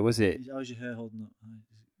 Wasn't there? Was it? How's your hair holding up?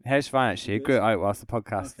 Hair's fine actually. Good. Good. Out whilst the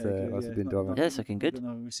podcast Okay, good, whilst yeah. we've been Not- doing not- Yeah, it's looking good.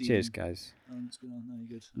 not receding. Cheers, guys. What's going on? No, you're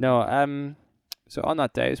good. No, so on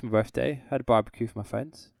that day, it was my birthday. I had a barbecue for my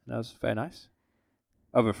friends. And that was very nice.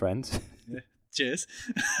 Other friends. Cheers.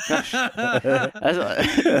 Gosh. I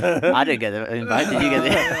didn't get the invite. Did you get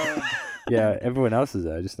the? Yeah, everyone else is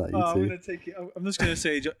there, just like you I'm two. gonna take it. I'm just gonna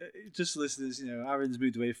say, just listeners, Aaron's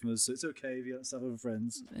moved away from us, so it's okay if you don't have other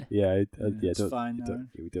friends. Yeah, it's fine, Aaron.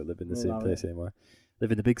 we don't live in the We'll same allow place it. anymore.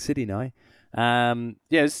 Live in the big city now.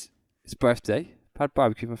 It's birthday. Had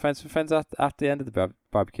barbecue with my friends. My friends at the end of the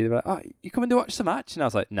barbecue, they were like, "Oh, you coming to watch the match?" And I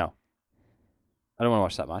was like, "No, I don't want to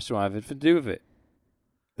watch that match. I don't want to have anything to do with it."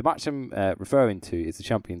 The match I'm referring to is the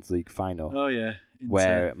Champions League final, Oh yeah,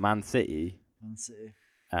 where Man City Man City.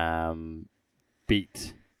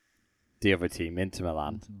 beat the other team, Inter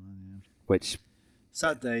Milan, Yeah. which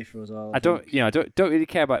Sad day for us all. I don't think. really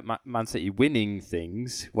care about Man City winning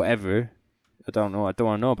things, whatever. I don't want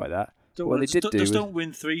to know about that. Don't what worry, they did just do was- don't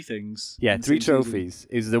win 3 things. Yeah, in the 3 same season. trophies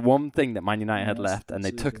is the one thing that Man United had Yeah, left, and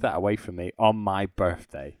they took absolutely. that away from me on my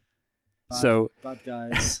birthday. Bad- So bad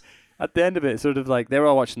guys. at the end of it, sort of like they were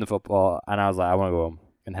all watching the football, and I was like, I want to go home.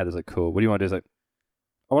 And Heather's like, cool. What do you want to do? I was like,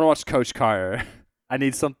 I want to watch Coach Carter. I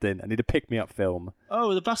need something. I need a pick me up film.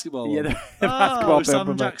 Oh, the basketball Yeah, one. the basketball film Samuel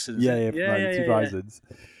from Jackson. Like, yeah, from like the 2000s.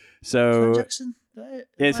 So Samuel Jackson.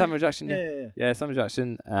 yeah, Samuel Jackson. Yeah. Yeah, Samuel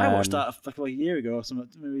Jackson. I watched that like a year ago or something,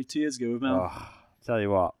 maybe 2 years ago with Mel. Oh, tell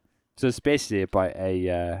you what. So it's basically about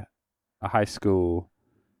a high school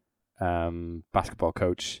basketball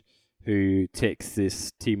coach who takes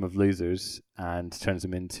this team of losers and turns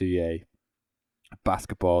them into a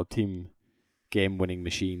basketball team game-winning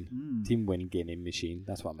machine. Team-win gaming machine.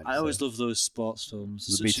 That's what I meant to I always say. love those sports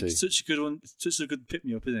films. Me too. Such a good one. Such a good pick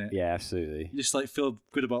me up, isn't it? Yeah, absolutely. You just like feel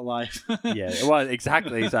good about life. Yeah, well,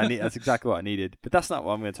 exactly. So that's exactly what I needed. But that's not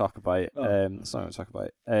what I'm going to talk about. Oh. That's not what I'm going to talk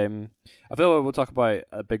about. I feel like we'll talk about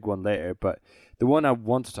a big one later, but the one I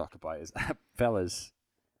want to talk about is, fellas,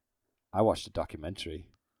 I watched a documentary.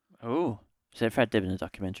 Oh, Is it Fred Dibner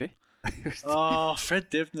documentary? Oh, Fred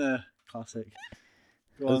Dibner, classic.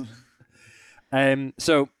 Go on.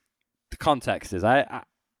 So the context is I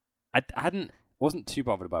wasn't too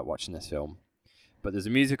bothered about watching this film, but there's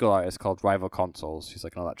a musical artist called Rival Consoles. She's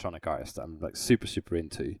like an electronic artist that I'm like super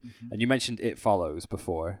into. Mm-hmm. And you mentioned It Follows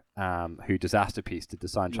before, who Disasterpiece did the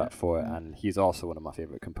soundtrack for, and he's also one of my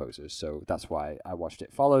favorite composers. So that's why I watched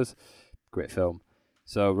It Follows. Great film.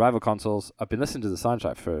 So Rival Consoles, I've been listening to the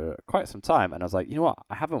soundtrack for quite some time, and I was like, you know what?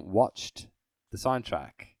 I haven't watched the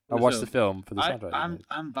soundtrack. I watched the film for the soundtrack.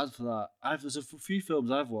 I'm bad for that. There's a few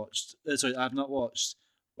films I've watched. I've not watched,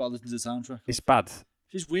 but I listened to the soundtrack. It's bad.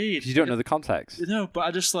 It's weird. You don't know the context. No, but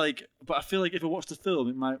I feel like if I watch the film,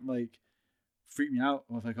 it might like freak me out.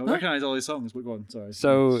 I'm like, I recognize all these songs, but go on, sorry.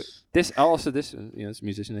 So this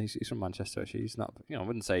musician, he's from Manchester. Actually, he's not, I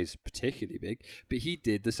wouldn't say he's particularly big, but he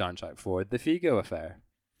did the soundtrack for the Figo affair.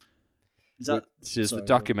 Is that just the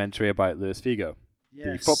documentary about Luis Figo,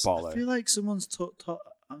 the footballer? I feel like someone's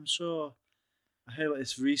I'm sure I heard about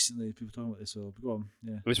this recently. People talking about this film. But go on,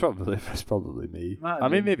 yeah. It was probably me. I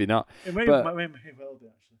mean, maybe not. It may but well be actually.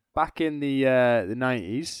 Back in the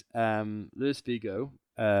 90s, Luis Figo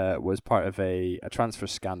was part of a transfer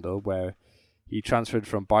scandal where he transferred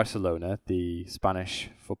from Barcelona, the Spanish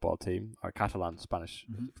football team, or Catalan Spanish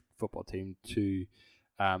football team, to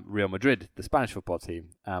Real Madrid, the Spanish football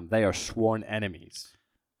team. They are sworn enemies.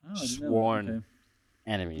 Oh, I didn't know. Sworn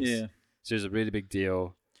enemies. Yeah. So it's a really big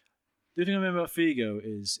deal. The thing I remember about Figo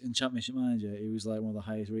is in Championship Manager, he was like one of the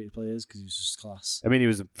highest rated players because he was just class. I mean, he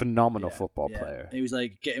was a phenomenal football player. He was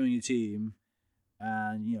like, get him in your team,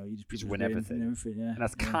 and you just win everything. And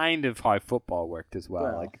that's kind of how football worked as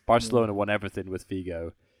well. Like Barcelona won everything with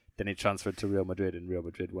Figo, then he transferred to Real Madrid, and Real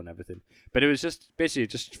Madrid won everything. But it was just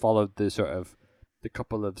followed the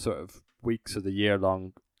couple of sort of weeks of the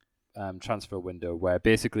year-long transfer window where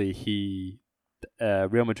basically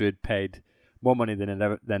Real Madrid paid more money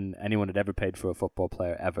than anyone had ever paid for a football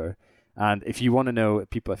player ever. And if you want to know,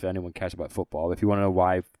 if anyone cares about football, if you want to know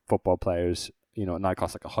why football players, now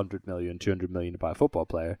cost like 100 million, 200 million to buy a football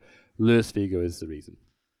player, Luis Figo is the reason.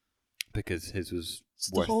 Because his was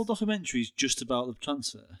the whole documentary is just about the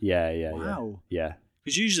transfer? Yeah. Wow. Yeah.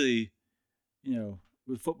 Because usually,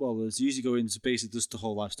 with footballers, they usually go into basically just the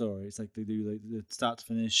whole life story. It's like they do like the start to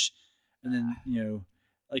finish, and then,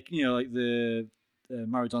 like the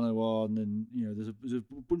Maradona one, and there's a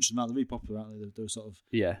bunch of them out there really popular, aren't they? Those sort of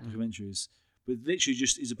documentaries, but literally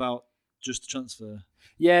just is about just the transfer.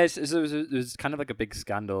 Yeah, there's kind of like a big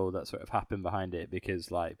scandal that sort of happened behind it because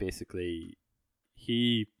like basically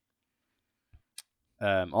he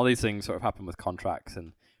all these things sort of happen with contracts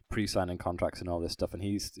and pre-signing contracts and all this stuff, and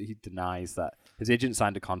he denies that his agent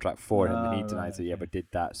signed a contract for him, and he denies that he ever did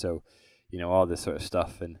that. So all this sort of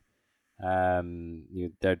stuff, and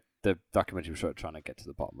the documentary was sort of trying to get to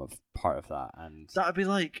the bottom of part of that, and that'd be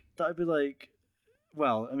like.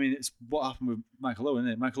 Well, I mean, it's what happened with Michael Owen,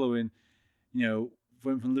 isn't it? Michael Owen,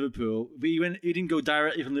 went from Liverpool, but he didn't go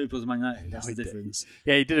directly from Liverpool to Man United. That's the difference.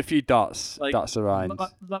 Yeah, he did a few dots around.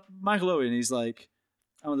 Michael Owen is like,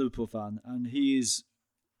 I'm a Liverpool fan, and he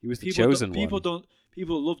was the chosen one.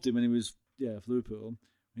 People loved him when he was for Liverpool when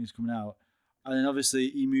he was coming out, and then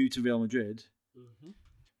obviously he moved to Real Madrid. Mm-hmm.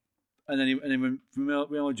 And then he went from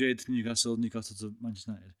Real Madrid to Newcastle to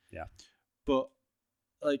Manchester United. Yeah, but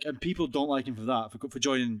and people don't like him for that, for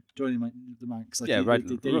joining the Manx. Like,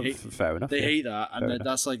 right. They hate, fair enough. They hate that, and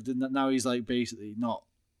that's like now he's like basically not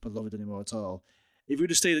beloved anymore at all. If he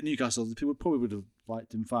would have stayed at Newcastle, people probably would have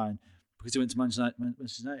liked him fine, because he went to Manchester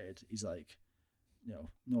United. He's like,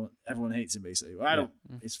 no, everyone hates him basically. Well, I don't.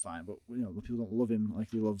 It's fine, but people don't love him like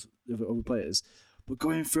they love other players. But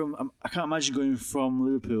going from, I can't imagine going from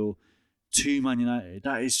Liverpool to Man United.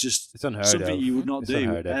 That is just something you would not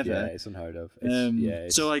do ever. Yeah, it's unheard of.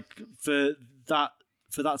 So like for that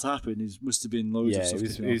to happen, it must have been loads of stuff.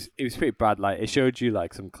 It was pretty bad. Like, it showed you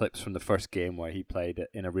like some clips from the first game where he played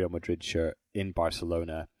in a Real Madrid shirt in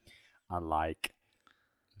Barcelona, and like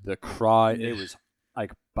the crowd, it was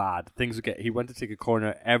like bad. He went to take a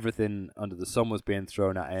corner, everything under the sun was being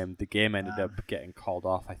thrown at him. The game ended up getting called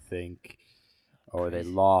off, I think. Or they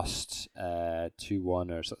lost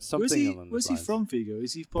 2-1 or something. Was he from Figo?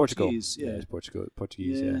 Is he Portugal? Portuguese? Yeah, he's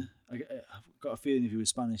Portuguese. Yeah. I've got a feeling if he was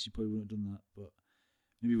Spanish, he probably wouldn't have done that. But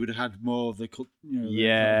maybe he would have had more of the.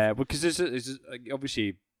 Because there's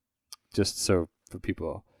obviously, just so for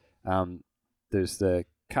people, there's the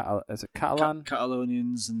Catalan?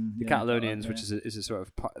 Catalonians and the Catalonians, which is a sort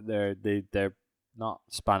of they're not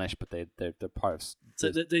Spanish, but they're part of. So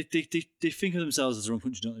they think of themselves as their own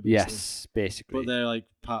country, don't they? Yes, basically. But they're like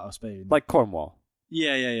part of Spain, like Cornwall.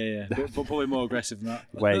 Yeah. But probably more aggressive than that.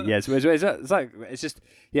 Wait, yes,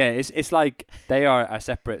 it's like they are a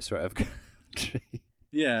separate sort of country.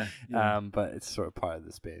 Yeah. But it's sort of part of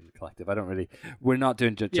the Spain collective. We're not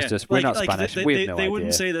doing justice. Yeah, we're not Spanish. We have no they idea.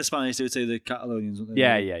 wouldn't say they're Spanish. They would say they're Catalonians, wouldn't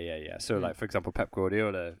they? Yeah. So, like, for example, Pep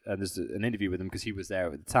Guardiola, and there's an interview with him because he was there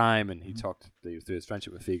at the time, and he talked through his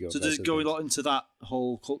friendship with Figo. So does it go a lot into that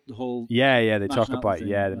whole Yeah, they talk nationality about thing?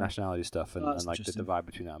 the nationality stuff and That's like the interesting. divide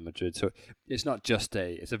between that and Madrid. So it's not just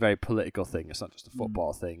it's a very political thing. It's not just a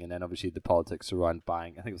football thing. And then obviously the politics around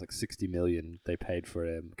buying. I think it was like 60 million they paid for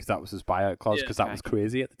him because that was his buyout clause because that was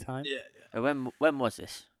crazy at the time. Yeah. When was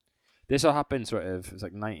this? This all happened sort of, it was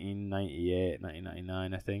like 1998,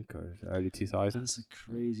 1999, I think, or early 2000s. That's a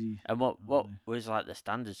crazy. And what was like the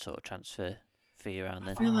standard sort of transfer fee around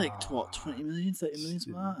then? I feel like 20 million, 30 million,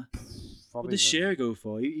 something like that. What Probably did Shearer go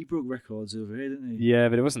for? He broke records over here, didn't he? Yeah,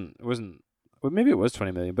 but it wasn't. Well, maybe it was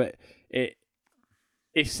 20 million, but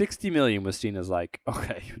if 60 million was seen as like,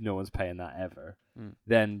 okay, no one's paying that ever,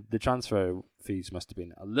 then the transfer fees must have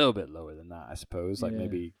been a little bit lower than that, I suppose. Like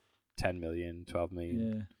maybe 10 million, 12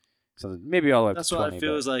 million. Yeah. So maybe all up That's to what 20. it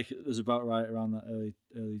feels like. It was about right around that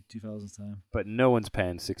early 2000s time. But no one's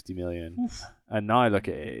paying 60 million. Oof. And now I look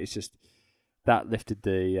at it, it's just that lifted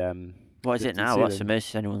the. What is it now? What's the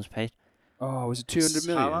most anyone's paid? Oh, was it 200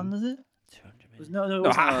 million? Haaland, is it? 200 million. No, it No,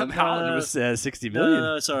 wasn't Haaland was 60 million.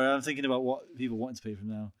 No, sorry, I'm thinking about what people want to pay from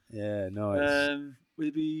now. Yeah, no. It's Would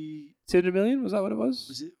it be 200 million? Was that what it was?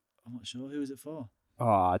 Was it? I'm not sure. Who was it for? Oh,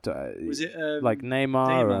 I don't, Was it like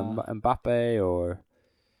Neymar or Mbappe or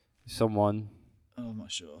someone? Oh, I'm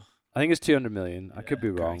not sure. I think it's 200 million. I could be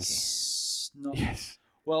wrong. Not, Yes.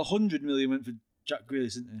 Well, 100 million went for Jack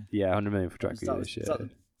Grealish, didn't it? Yeah, 100 million for Jack Grealish. Yeah. That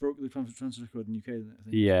broke the transfer record in the UK, didn't it? I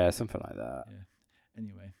think? Yeah, something like that. Yeah.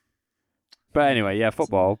 Anyway. But anyway, yeah,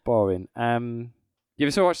 football, boring. You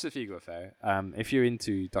ever watched the Figo affair? If you're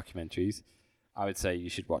into documentaries, I would say you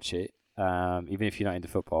should watch it. Even if you're not into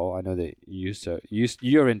football, I know that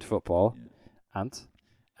you're into football, and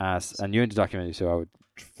you're into documentaries, so I would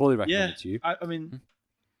fully recommend it to you. I mean,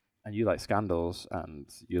 and you like scandals and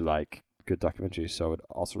you like good documentaries, so I would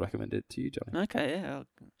also recommend it to you, Johnny. Okay,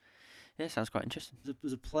 yeah, sounds quite interesting.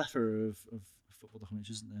 there's a plethora of football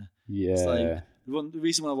documentaries, isn't there? Yeah. It's like, the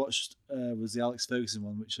recent one I watched was the Alex Ferguson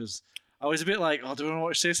one, which was, I was a bit like, oh, do I want to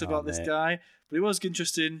watch this about this guy? But it was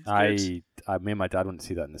interesting. Me and my dad went to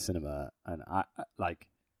see that in the cinema, and I like,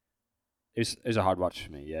 it was a hard watch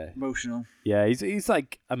for me. Yeah, Emotional. Yeah, he's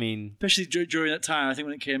like, I mean, especially during that time. I think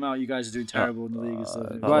when it came out, you guys are doing terrible in the league and stuff.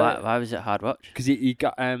 Why was it hard watch? Because he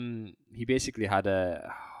got he basically had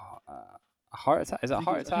a heart attack. Is it a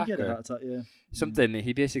heart attack? He had a heart attack, yeah. Something.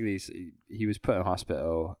 He basically he was put in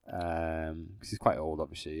hospital because he's quite old,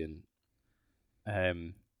 obviously,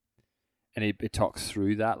 and it talks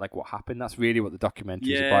through that, like what happened. That's really what the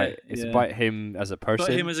documentary is about. It's about him as a person.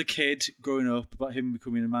 About him as a kid growing up, about him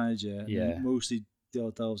becoming a manager. Yeah. And mostly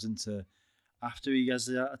delves into after he has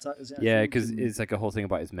the heart attack. Yeah, because it's like a whole thing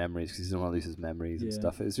about his memories, because he doesn't want to lose his memories and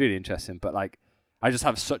stuff. It's really interesting. But like, I just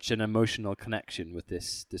have such an emotional connection with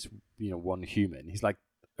this one human. He's like,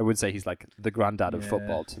 I would say he's like the granddad of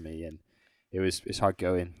football to me, and it's hard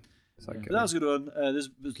going. But that was a good one.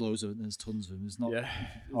 There's loads of it. There's tons of them. It's not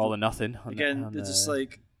all or nothing. They're just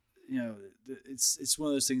like, it's one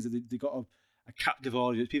of those things that they got a captive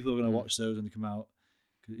audience. People are going to watch those when they come out.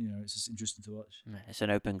 It's just interesting to watch. It's an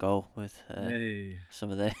open goal with some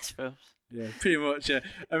of these films. Yeah, pretty much. Yeah.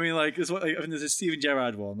 I mean, like, there's a Steven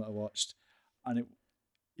Gerrard one that I watched, and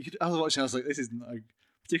I was watching. I was like, this isn't a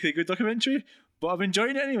particularly good documentary, but I'm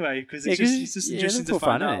enjoying it anyway because it's just interesting to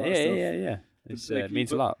find out. Yeah. It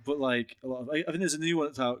means a lot. But like a lot of, I think there's a new one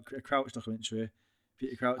that's out, a Crouch documentary.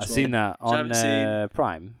 Peter Crouch. I've seen that on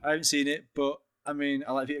Prime. I haven't seen it, but I mean,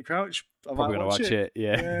 I like Peter Crouch. I'm probably gonna watch it.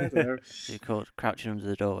 Yeah. So called Crouching Under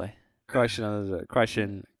the Doorway.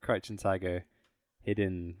 Crouching Tiger,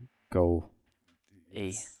 Hidden Goal.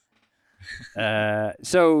 E.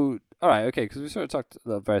 So all right, okay, because we sort of talked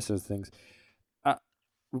about various other things.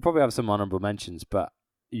 We'll probably have some honorable mentions, but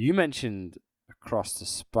you mentioned Across the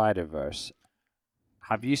Spider-Verse.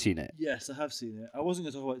 Have you seen it? Yes, I have seen it. I wasn't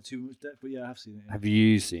going to talk about it too much depth, but yeah, I have seen it. Yeah. Have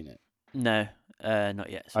you seen it? No, not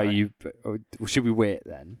yet. Sorry. Are you? Should we wait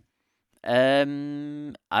then?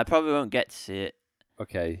 I probably won't get to see it.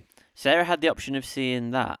 Okay. Sarah had the option of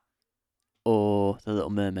seeing that or The Little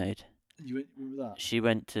Mermaid. You went with that? She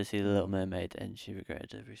went to see The Little Mermaid and she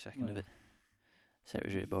regretted every second of it. So it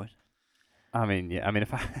was really boring. I mean,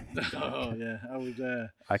 if I... Oh, yeah, I would...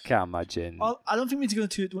 I can't imagine. I don't think we need to go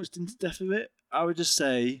too much into depth of it. I would just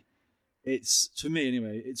say it's, for me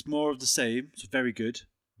anyway, it's more of the same. It's very good.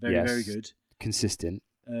 Very good. Consistent.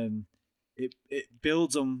 it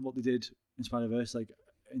builds on what they did in Spider-Verse, like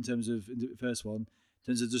in terms of in the first one, in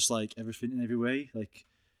terms of just like everything in every way, like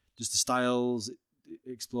just the styles it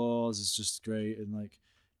explores is just great, and like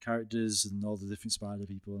characters and all the different Spider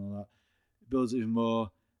people and all that. It builds it even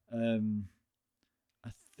more. I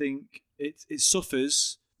think it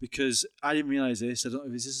suffers because I didn't realize this. I don't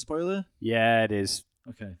know. Is this a spoiler? Yeah, it is.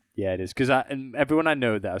 Okay. Yeah, it is. Because and everyone I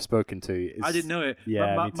know that I've spoken to is... I didn't know it.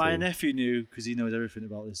 Yeah, my, me my too. nephew knew because he knows everything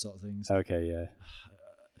about this sort of things. Okay, yeah.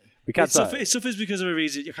 We can't It suffers because of a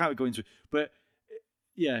reason you can't go into it. But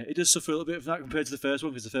yeah, it does suffer a little bit from that compared to the first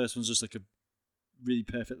one because the first one's just like a really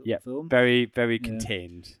perfect little film. Very, very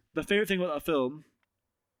contained. My favorite thing about that film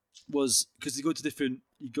was because you go to different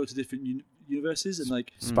universes and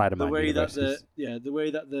like Spider-Man the way universes. the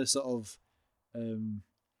way that the sort of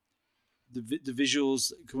the visuals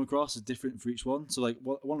that come across are different for each one. So like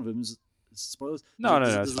one of them is spoilers.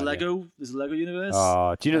 There's a Lego universe.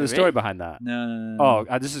 Oh, do you know the story behind that? No.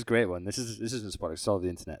 Oh, this is a great one. This isn't spoilers. It's all over the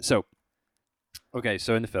internet. So, okay,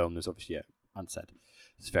 so in the film, there's obviously unsaid.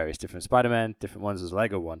 There's various different Spider-Man, different ones. There's a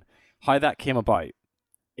Lego one. How that came about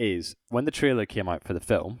is when the trailer came out for the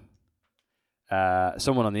film,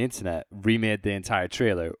 someone on the internet remade the entire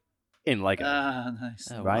trailer in Lego. Nice.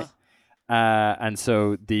 Right? And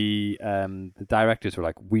so the directors were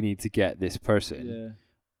like, we need to get this person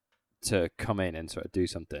to come in and sort of do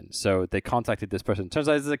something. So they contacted this person. Turns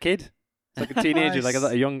out it's a kid. It's like a teenager, Nice.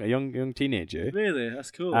 like a young teenager. Really? That's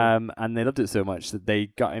cool. And they loved it so much that they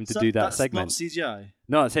got him to do that segment. That's not CGI?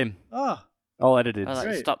 No, it's him. Ah. All edited. Oh, like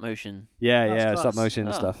Great. stop motion. Yeah, That's stop class. motion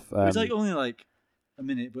Oh. stuff. It's like only like a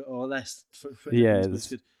minute or less. For Yeah, it's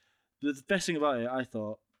good. The best thing about it, I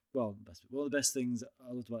thought, one of the best things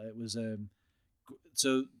I loved about it was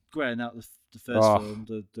so Gwen out the first film,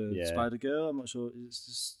 the Spider Girl. I'm not sure.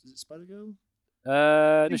 Is it Spider Girl?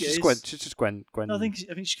 No, she's Gwen. She's just Gwen. No, I think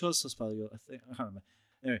she calls her Spider Girl. I can't remember.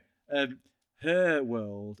 Anyway, her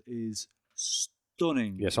world is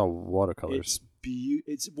stunning. Yeah, it's all watercolors.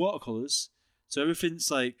 It's watercolors, so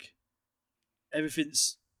everything's like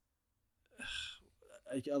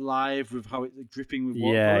alive with how it's dripping with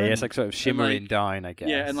water. Yeah, it's like sort of shimmering down, I guess.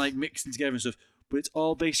 Yeah, and like mixing together and stuff. But it's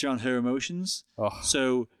all based around her emotions. Oh,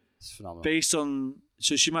 So it's phenomenal. based on,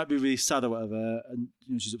 so she might be really sad or whatever, and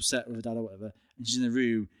she's upset with her dad or whatever, and she's in a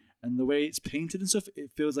room, and the way it's painted and stuff,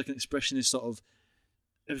 it feels like an expressionist sort of.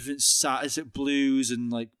 Everything's sad. It's like blues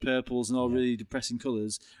and like purples and all really depressing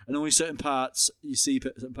colours, and only certain parts you see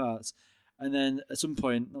certain parts, and then at some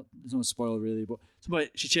point, there's no spoiler really, but at some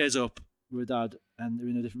point she cheers up with her dad, and they're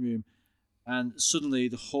in a different room, and suddenly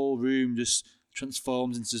the whole room just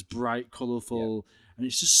transforms into this bright, colourful, and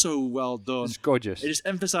it's just so well done. It's gorgeous. It just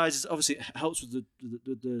emphasises, obviously, it helps with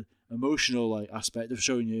the emotional like aspect of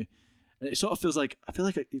showing you. And it sort of feels like I feel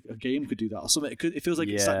like a game could do that or something. It feels like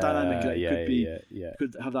it's that dynamic. That it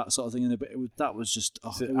could have that sort of thing in it. But that was just it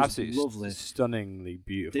was absolutely lovely, stunningly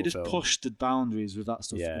beautiful. They just film. pushed the boundaries with that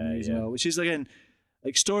stuff in as well, which is again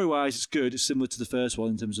like story wise, it's good. It's similar to the first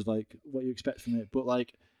one in terms of like what you expect from it. But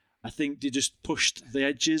like I think they just pushed the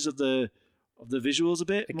edges of the visuals a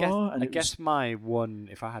bit more. And I guess my one,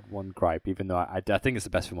 if I had one gripe, even though I think it's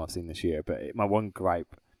the best film I've seen this year, but my one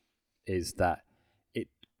gripe is that it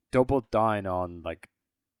doubled down on like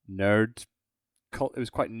nerd. It was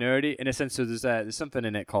quite nerdy in a sense. So there's something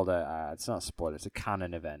in it called it's not a spoiler. It's a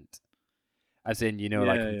canon event, as in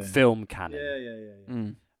film canon.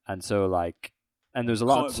 Yeah. And so like, and there's a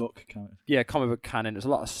lot comic book canon. Yeah, comic book canon. There's a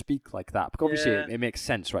lot of speak like that. But obviously, it makes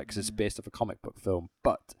sense, right? Because it's based off a comic book film.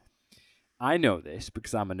 But I know this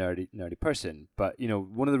because I'm a nerdy person. But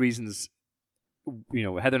one of the reasons,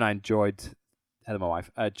 Heather and I Heather, my wife,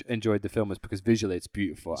 enjoyed the film was because visually it's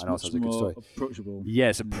beautiful and also has a good story. Approachable. Yeah,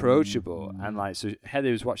 it's approachable. And like, so Heather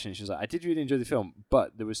was watching and she was like, I did really enjoy the film,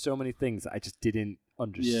 but there were so many things that I just didn't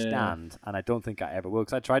understand. And I don't think I ever will.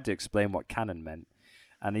 Because I tried to explain what canon meant.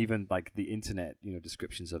 And even like the internet,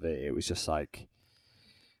 descriptions of it, it was just like,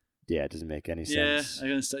 it doesn't make any sense. Yeah,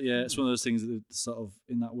 I understand. Yeah, it's one of those things that are sort of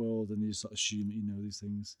in that world, and you just sort of assume that you know these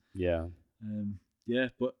things. Yeah.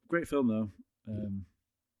 But great film though.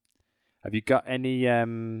 Have you got any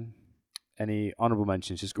honourable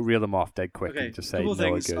mentions? Just reel them off dead quick and just say couple of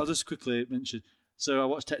things. Good. I'll just quickly mention. So I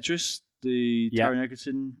watched Tetris, the Taron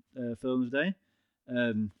Egerton film today.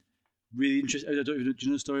 Really interesting. Do you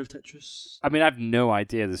know the story of Tetris? I mean, I have no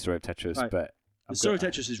idea the story of Tetris, right. but the story of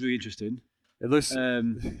Tetris is really interesting. It looks. I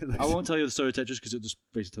won't tell you the story of Tetris because it'll just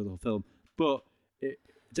basically tell the whole film. But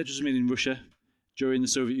Tetris was made in Russia during the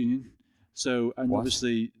Soviet Union. So, and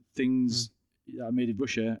obviously things that are made in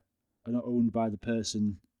Russia are not owned by the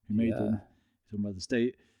person who made them. It's owned by the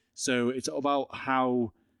state. So it's about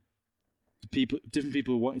how different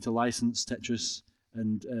people wanting to license Tetris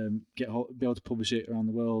and be able to publish it around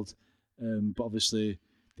the world, but obviously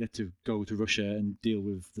they had to go to Russia and deal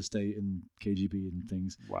with the state and KGB and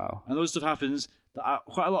things. Wow. And those stuff happens.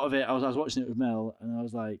 Quite a lot of it, I was watching it with Mel, and I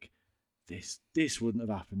was like, this wouldn't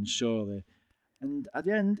have happened, surely. And at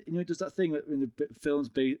the end, it does that thing when the films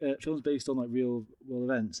based on like real world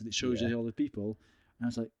events, and it shows you all the people. And I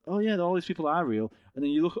was like, oh yeah, all these people are real. And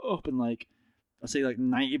then you look it up, and like, I say like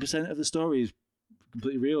 90% of the story is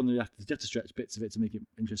completely real, and you have to stretch bits of it to make it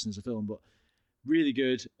interesting as a film. But really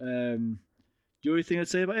good. The only thing I'd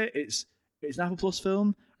say about it, it's an Apple Plus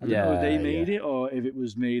film. I don't know if they made it or if it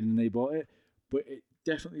was made and they bought it, but it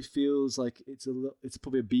definitely feels like it's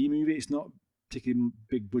probably a B movie. It's not particularly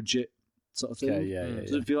big budget sort of thing. It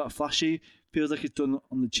doesn't feel that flashy. Feels like it's done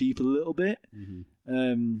on the cheap a little bit.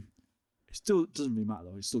 Mm-hmm. It still doesn't really matter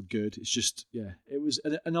though. It's still good. It's just it was,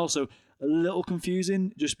 and also a little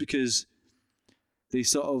confusing just because they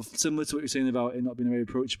sort of, similar to what you're saying about it not being very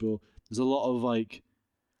approachable. There's a lot of like,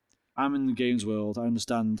 I'm in the games world. I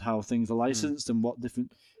understand how things are licensed and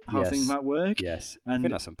how things might work. Yes, and I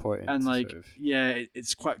think that's important. And like,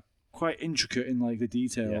 it's quite intricate in like the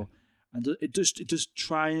detail, and it does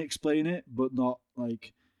try and explain it, but not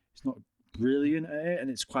like, it's not brilliant at it, and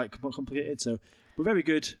it's quite complicated. So, but very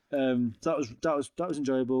good. That was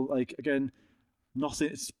enjoyable. Like again,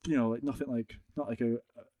 nothing. It's like nothing like, not like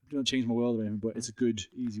don't change my world or anything, but it's a good,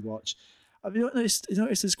 easy watch. Have you noticed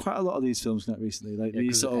there's quite a lot of these films now recently, like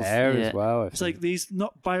these sort of air as well. It's like these,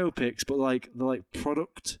 not biopics, but like the like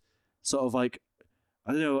product sort of like,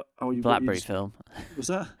 I don't know how you Blackberry film. What's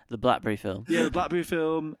that? The Blackberry film. Yeah, the Blackberry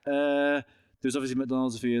film. There was obviously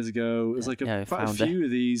McDonald's a few years ago. There's like quite a few of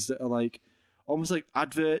these that are like almost like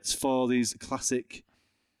adverts for these classic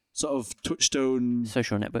sort of touchstone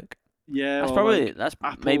Social Network. Yeah, that's probably like that's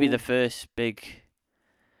Apple. Maybe the first big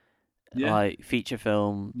like feature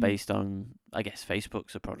film based on, I guess,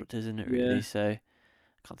 Facebook's a product, isn't it? Really, so I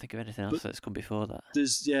can't think of anything else that's come before that.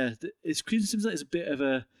 There's it seems like it's a bit of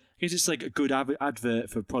a, I guess it's like a good advert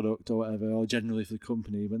for a product or whatever, or generally for the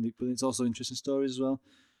company, but it's also interesting stories as well.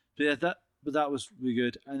 But that was really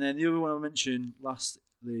good. And then the other one I mentioned last,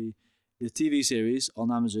 the TV series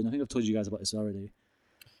on Amazon. I think I've told you guys about this already.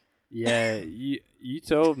 Yeah, you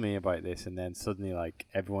told me about this, and then suddenly, like,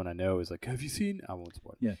 everyone I know is like, "Have you seen?" I won't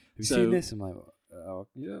spoil. Yeah, have you seen this? I'm like, "Oh,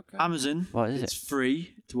 yeah, okay." Amazon. What is it's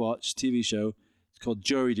free to watch. TV show. It's called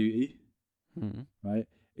Jury Duty. Mm-hmm. Right.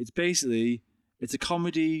 It's a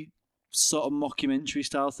comedy sort of mockumentary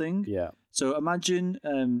style thing. Yeah. So imagine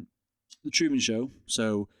the Truman Show.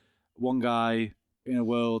 So one guy in a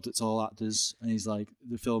world that's all actors, and he's like,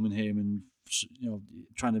 they're filming him and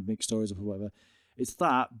trying to make stories up or whatever. It's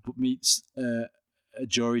that, but meets a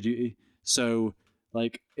jury duty. So,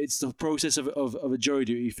 like, it's the process of a jury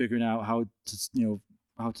duty, figuring out how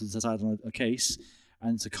to decide on a case,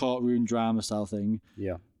 and it's a courtroom drama style thing.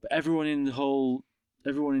 Yeah. But everyone in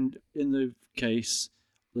the case,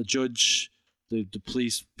 the judge, the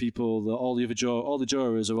police people, all the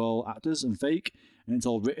jurors are all actors and fake, and it's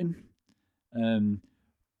all written.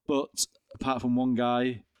 But apart from one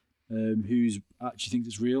guy, who's actually thinks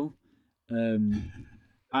it's real.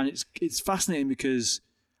 And it's fascinating because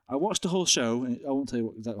I watched the whole show, and I won't tell you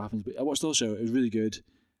what exactly happens, but I watched the whole show. It was really good.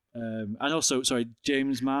 And also,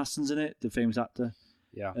 James Marsden's in it, the famous actor.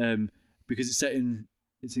 Yeah. Because it's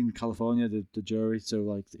in California, the jury, so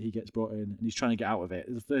like he gets brought in and he's trying to get out of it.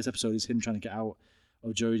 The first episode is him trying to get out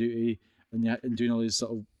of jury duty and doing all this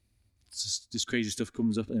sort of this crazy stuff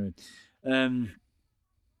comes up anyway.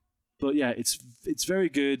 But yeah, it's very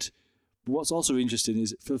good. But what's also interesting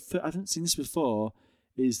is, I haven't seen this before,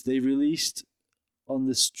 is they released on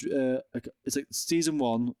this, it's like season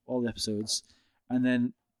 1, all the episodes, and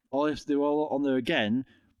then they were all on there again,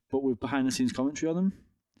 but with behind the scenes commentary on them.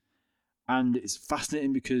 And it's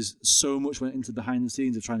fascinating because so much went into behind the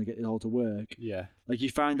scenes of trying to get it all to work. Yeah. Like,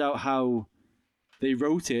 you find out how they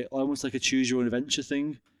wrote it almost like a choose your own adventure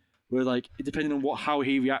thing, where like, depending on how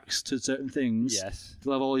he reacts to certain things,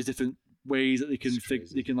 they'll have all these different ways that they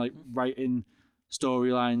can like write in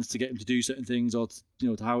storylines to get him to do certain things, or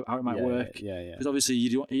to how it might work. Yeah. Because obviously you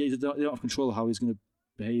don't have control of how he's going to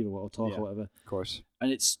behave or talk or whatever. Of course.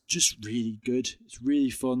 And it's just really good. It's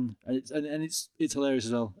really fun, and it's hilarious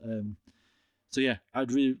as well. So yeah,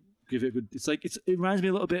 I'd really give it a good. It's like it reminds me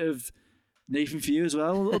a little bit of Nathan for You as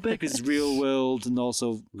well, a little bit, because it's real world and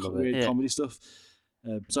also weird comedy stuff.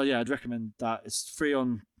 So yeah, I'd recommend that. It's free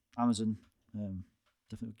on Amazon.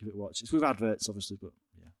 Definitely give it a watch. It's with adverts, obviously, but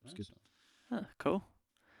yeah, it's good. Huh, cool.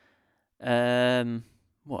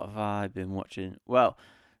 What have I been watching? Well,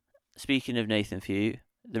 speaking of Nathan for You,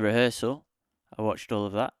 The Rehearsal, I watched all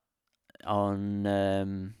of that.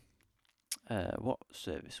 on what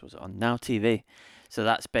service was it on? Now TV. So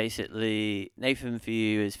that's basically Nathan For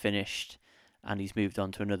You is finished, and he's moved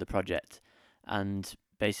on to another project, and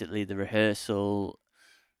basically the rehearsal.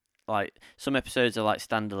 Like some episodes are like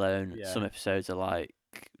standalone, Yeah. some episodes are like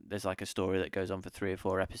there's like a story that goes on for 3 or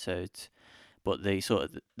 4 episodes. But the sort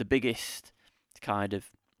of the biggest kind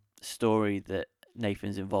of story that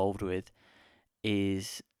Nathan's involved with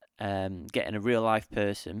is getting a real life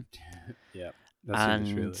person Yeah. That seems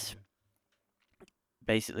and really.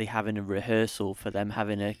 basically having a rehearsal for them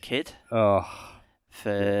having a kid Oh.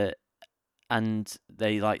 and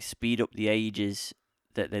they like speed up the ages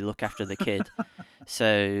that they look after the kid.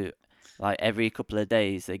 So like every couple of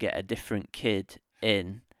days they get a different kid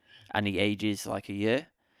in and he ages like a year.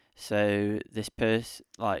 So this person,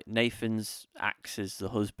 like Nathan's, acts as the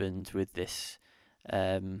husband with this. Just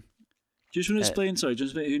want to explain, sorry,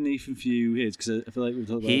 just who Nathan For You is, because I feel like we've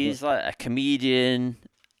talked about it. He's like a comedian.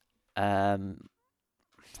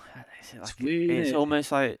 It's weird, It's isn't it?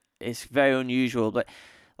 almost like it's very unusual. But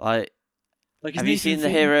like, Like, is have you Nathan seen the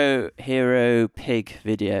For You- hero pig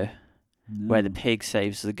video where the No. pig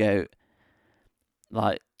saves the goat?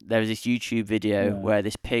 Like there was this YouTube video Yeah. where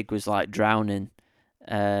this pig was like drowning.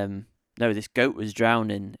 No, this goat was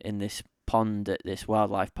drowning in this pond at this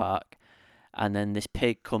wildlife park, and then this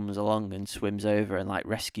pig comes along and swims over and like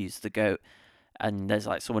rescues the goat. And there's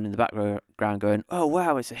like someone in the background going, "Oh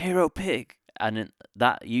wow, it's a hero pig!" And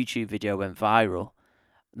that YouTube video went viral.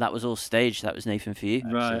 That was all staged. That was Nathan For You.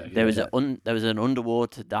 Right. There was okay. there was an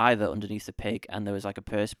underwater diver underneath the pig, and there was like a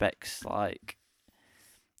perspex like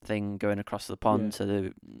thing going across the pond, Yeah.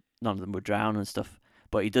 so none of them would drown and stuff.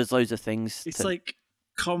 But he does loads of things. It's like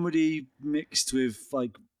comedy mixed with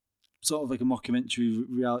like sort of like a mockumentary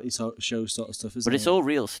reality show sort of stuff, isn't but it? it's all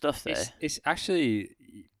real stuff there. It's actually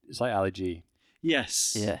like allergy.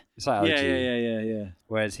 Yes. Yeah, It's like allergy. Yeah.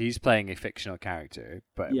 Whereas he's playing a fictional character,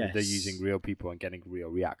 but Yes. they're using real people and getting real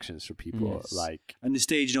reactions from people. Yes. Like, And the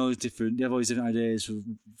staging always different. They have always different ideas for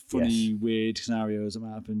funny, weird scenarios that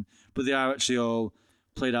might happen, but they are actually all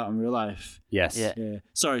played out in real life. yes, Yeah. Yeah.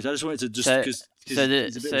 Sorry, so I just wanted to just So- because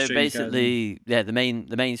so basically, yeah, the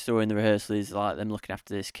main story in the rehearsal is like them looking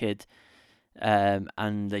after this kid,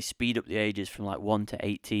 and they speed up the ages from like 1 to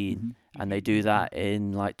 18, Mm-hmm. and they do that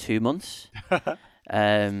in like 2 months.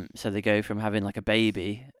 So they go from having like a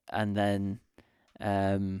baby, and then,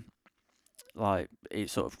 like it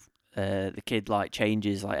sort of the kid like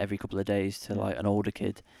changes like every couple of days to like an older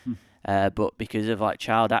kid. But because of like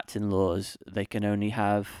child acting laws, they can only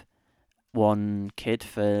have one kid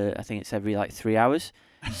for I think it's every like 3 hours.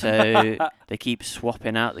 So they keep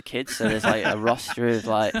swapping out the kids. So there's like a roster of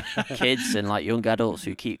like kids and like young adults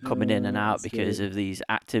who keep coming in and out that's because great. of these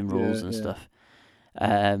acting rules and yeah. stuff.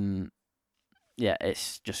 Yeah,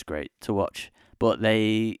 it's just great to watch. But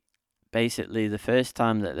they basically the first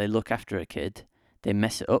time that they look after a kid, they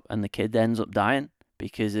mess it up and the kid ends up dying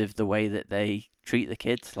because of the way that they treat the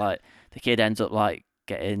kids. Like the kid ends up like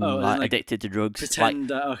getting like addicted to drugs. Pretend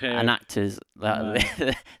that okay. And actors, like,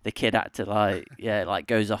 the kid actor, like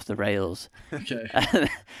goes off the rails. Okay.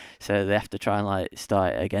 So they have to try and like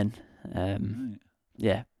start it again. Right.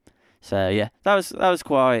 Yeah. So yeah, that was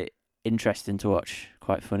quite interesting to watch.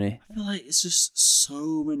 Quite funny. I feel like it's just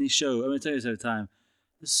so many shows. I'm gonna tell you this every time.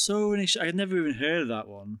 There's so many shows. I'd never even heard of that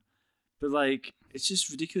one, but like it's just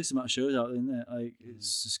ridiculous amount of shows out there, isn't it? Like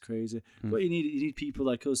it's just crazy. But you need people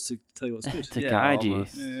like us to tell you what's good. To guide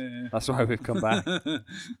almost. you. Yeah. That's why we've come back.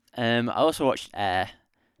 I also watched Air.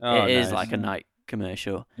 Oh, It is nice. like a night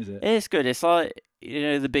commercial. Is it? It's good. It's like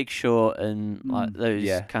The Big Short and like those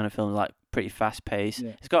Yeah. kind of films, like pretty fast paced.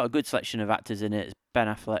 Yeah. It's got a good selection of actors in it. It's Ben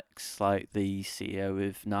Affleck's like the CEO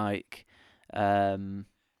of Nike.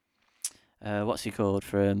 What's he called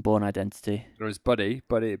from Born Identity? Or his buddy,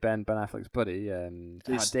 Ben Affleck's buddy,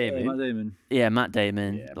 Matt Damon. Matt Damon. Yeah, Matt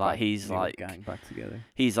Damon. Yeah, Like he's they were like gang back together.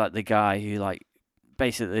 he's like the guy who like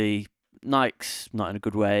basically Nike's not in a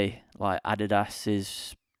good way. Like Adidas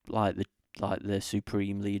is like the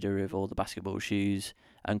supreme leader of all the basketball shoes,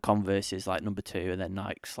 and Converse is like number 2, and then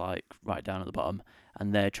Nike's like right down at the bottom,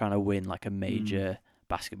 and they're trying to win like a major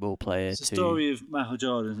basketball player. It's a story of Michael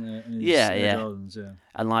Jordan, isn't it? And his Yeah, Air yeah. Jordans, yeah.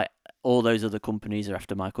 And like all those other companies are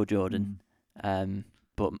after Michael Jordan.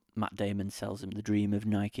 But Matt Damon sells him the dream of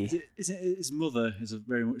Nike. Isn't it his mother has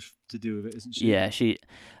very much to do with it, isn't she? Yeah, she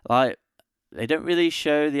like they don't really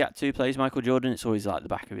show the actor who plays Michael Jordan. It's always like the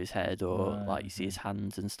back of his head or Right, like you see his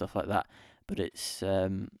hands and stuff like that. But it's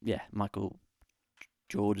Michael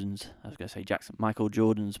Jordan's Michael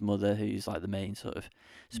Jordan's mother, who's like the main sort of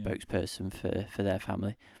spokesperson for their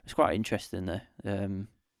family. It's quite interesting though.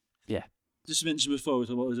 just mentioned before, we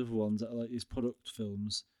talked about those other ones that are like these product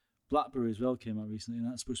films. Blackberry as well came out recently,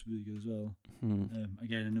 and that's supposed to be really good as well.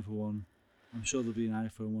 Again, another one. I'm sure there'll be an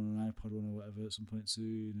iPhone one, an iPod one, or whatever at some point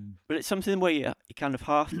soon. And But it's something where you kind of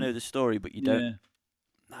half know the story, but you don't.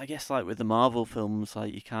 I guess like with the Marvel films,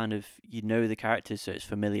 like you know the characters, so it's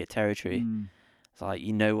familiar territory. It's like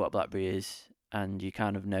you know what BlackBerry is, and you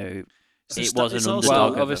kind of know it was an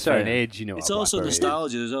underdog of a certain phone. age, you know. It's what also BlackBerry is.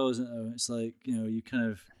 nostalgia as well, isn't it? It's like, you kind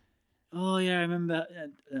of, oh yeah, I remember,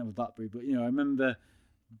 not with BlackBerry, but I remember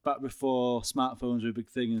back before smartphones were a big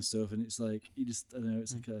thing and stuff, and it's like I don't know,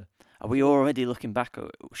 it's like a. Are we already looking back? Or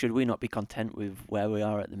should we not be content with where we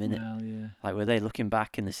are at the minute? Well, yeah. Like, were they looking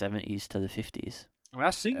back in the 70s to the 50s? Well,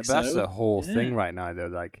 that's the whole thing right now. They're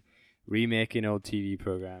like remaking old TV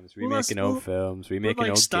programs, remaking old films, remaking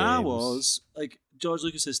old Star games. Wars. Like George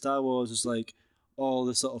Lucas says, Star Wars is like all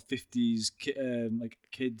the sort of 50s like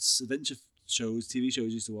kids adventure shows, TV shows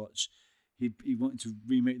you used to watch. He wanted to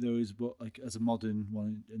remake those, but like as a modern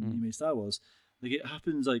one, and he made Star Wars. Like it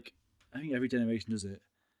happens. Like I think every generation does it.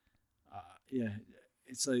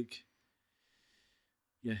 It's like.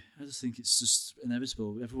 Yeah, I just think it's just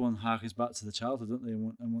inevitable. Everyone harkens back to the childhood, don't they,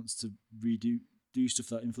 and wants to do stuff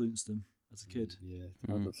that influenced them as a kid. Yeah,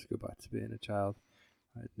 I'd love to go back to being a child.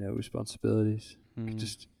 I had no responsibilities. Could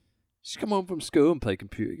just come home from school and play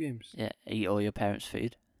computer games. Yeah, eat all your parents'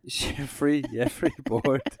 food. free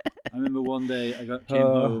board. I remember one day I came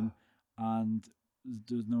home and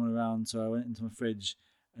there was no one around, so I went into my fridge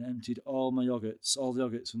and emptied all the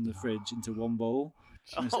yogurts from the fridge into one bowl.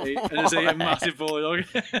 And just ate a massive bowl of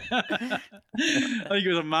yogurt. I think it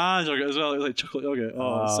was a man's yogurt as well. It was like chocolate yogurt.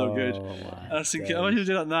 Oh, it's so good. I was thinking, imagine you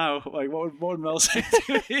do that now. Like, what would Mel say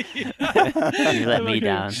to me? You let me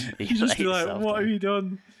down. You just be like, what have you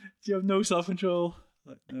done? Do you have no self-control?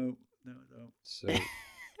 Like, no, I don't. So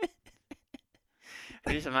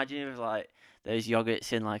I just imagine if like those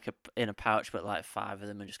yogurts in a pouch, but like 5 of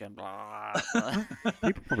them are just going blah.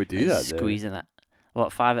 people probably do that. Squeezing that.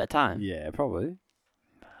 What, 5 at a time? Yeah, probably.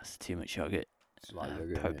 That's too much yogurt. It's a lot of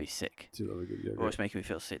yogurt. Probably be sick. Too lot of good yogurt. Oh, it's making me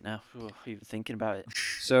feel sick now. Even thinking about it.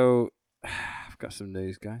 So, I've got some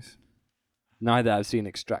news, guys. Now that I've seen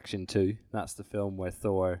Extraction 2, that's the film where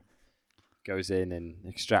Thor goes in and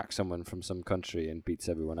extracts someone from some country and beats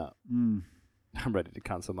everyone up. I'm ready to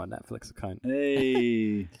cancel my Netflix account.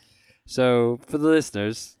 Hey. So, for the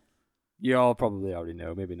listeners, you all probably already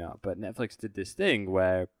know, maybe not, but Netflix did this thing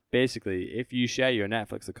where basically if you share your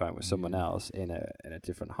Netflix account with someone else in a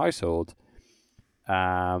different household,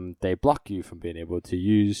 they block you from being able to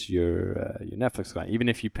use your Netflix account, even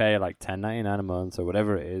if you pay like $10.99 a month or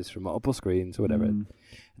whatever it is for multiple screens or whatever.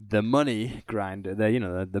 The money grinder,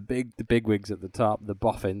 the big wigs at the top, the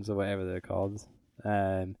boffins or whatever they're called,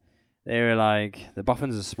 they were like, the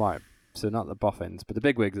boffins are smart, so not the boffins, but the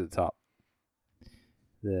big wigs at the top.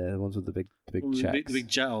 The ones with the big checks. The big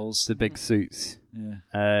jowls. The big suits.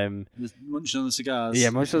 Yeah. Munching on the cigars.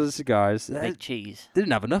 Yeah, munching on the cigars. Big cheese. They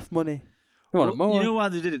didn't have enough money. They wanted more. You know why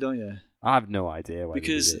they did it, don't you? I have no idea why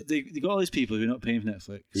because they did it. they got all these people who are not paying for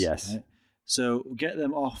Netflix. Yes. Right? So get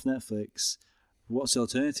them off Netflix. What's the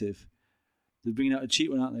alternative? They're bringing out a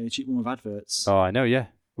cheap one, aren't they? A cheap one with adverts. Oh, I know, yeah.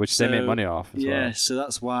 Which they make money off as well. Yeah, so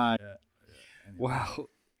that's why. Well,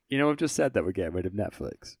 I've just said that we're getting rid of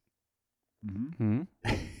Netflix.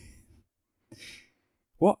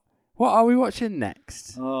 What are we watching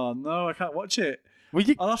next? Oh no, I can't watch it. Well,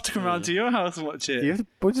 I'll have to come round to your house and watch it.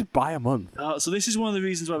 We'll just buy a month. So this is one of the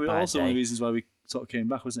reasons why one of the reasons why we sort of came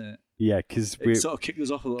back, wasn't it? Yeah, because it sort of kicked us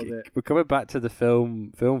off a little bit. We're coming back to the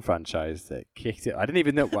film franchise that kicked it. I didn't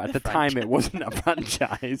even know at the time it wasn't a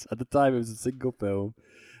franchise. At the time it was a single film.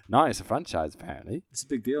 Now it's a franchise, apparently. It's a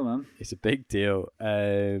big deal, man. It's a big deal.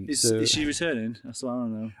 Is she returning? That's what I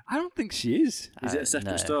want to know. I don't think she is. Is it a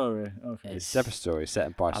separate story? Okay. It's a separate story set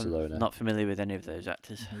in Barcelona. I'm not familiar with any of those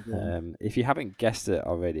actors. If you haven't guessed it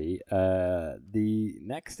already, the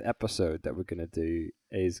next episode that we're going to do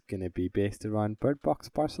is going to be based around Bird Box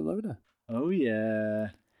Barcelona. Oh, yeah.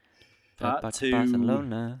 Part 2.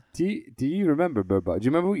 Barcelona. Do you remember Bird Box? Do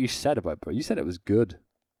you remember what you said about Bird? You said it was good.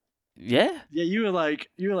 Yeah. Yeah, you were like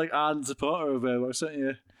ardent supporter of Bird Box, weren't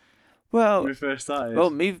you? Well, when we first started. Well,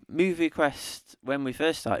 Movie Quest when we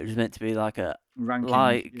first started was meant to be like a ranking.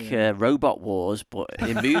 like Robot Wars, but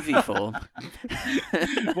in movie form.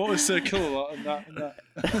 What was so cool about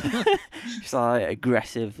that? It's like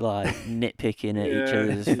aggressive, like nitpicking at each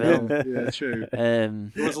other's yeah, film. Yeah, true.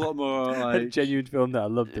 Um, There was a lot more A like genuine film that I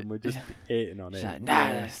loved, and we're just hating on it's it. like, nah,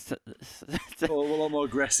 Yeah. a lot more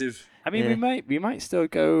aggressive. I mean, Yeah. we might still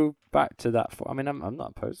go back to that. I mean, I'm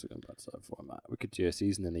not opposed to going back to that format. We could do a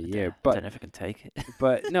season in a year, I but don't know if I can take it.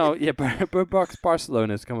 but no, yeah,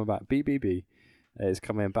 Barcelona's coming back. BBB is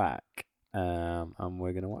coming back, and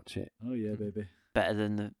we're gonna watch it. Oh yeah, baby. better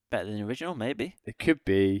than the original, maybe. It could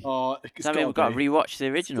be. Oh, Does it's that mean we've got to be. rewatch the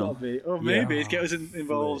It's original? gotta be. Oh, Yeah. maybe to get us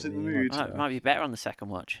involved in the Flip me, mood. watch Might be better on the second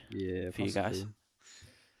watch. Yeah, for you guys.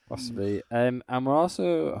 Possibly. And we're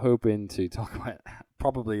also hoping to talk about.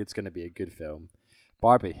 Probably it's going to be a good film,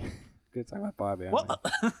 Barbie. Good talk about Barbie. Aren't What?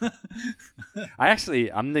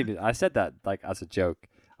 we? I said that like as a joke.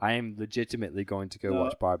 I am legitimately going to go No.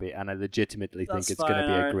 watch Barbie, and I legitimately think That's it's going to be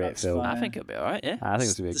fine, a great that's film. fine. I think it'll be alright, yeah. I think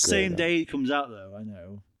it's going to be the a great same film. day it comes out, though. I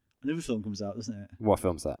know. Another film comes out, doesn't it? What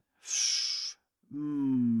film's that?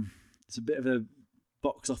 It's a bit of a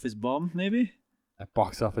box office bomb, maybe. A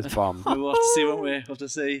box office bomb. We'll have to see, won't we? We'll have to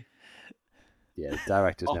see. Yeah, the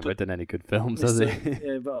director's never Oppen- done any good films, has he?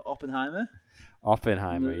 Yeah, but Oppenheimer.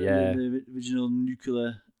 Oppenheimer, yeah. The original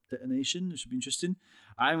nuclear detonation, which should be interesting.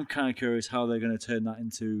 I'm kind of curious how they're going to turn that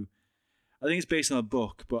into. I think it's based on a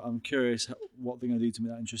book, but I'm curious what they're going to do to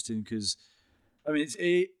make that interesting. Because, I mean, it's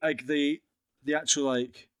like the actual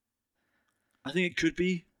like. I think it could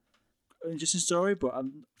be an interesting story, but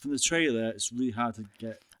from the trailer, it's really hard to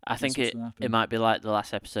get. I think what's it gonna happen. it might be like the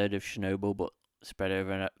last episode of Chernobyl, but spread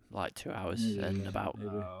over like 2 hours Maybe, and yeah, about maybe.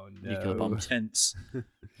 Oh, nuclear bombs. Intense.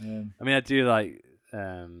 I mean, I do like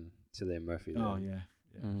Cillian Murphy. Though. Oh yeah.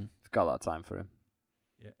 Mm. I've got a lot of time for him.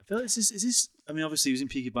 Yeah, I feel like is this? I mean, obviously he was in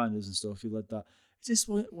Peaky Blinders and stuff. He led that. Is this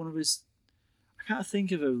one of his? I can't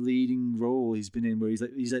think of a leading role he's been in where he's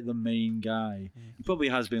like the main guy. He probably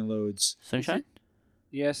has been loads. Sunshine?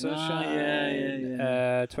 Yeah, Sunshine.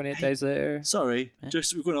 yeah. 28 Days Later. Sorry, Yeah.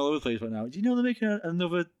 just we're going all over the place right now. Do you know they're making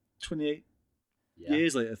another 28 Yeah.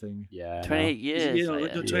 years later thing? Yeah. I know. 28 Is it, years you know,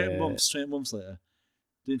 later. no, 28 Yeah. months. 28 months later.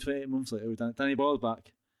 Doing 28 months later with Danny Boyle's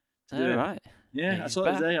back. to do Oh, it. right. Yeah, I He's saw it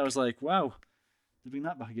back. today. I was like, wow, they bring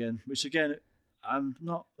that back again. Which again, I'm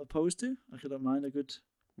not opposed to. Like, I don't mind a good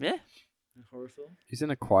Yeah. horror film. He's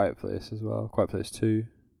in A Quiet Place as well. Quiet Place 2.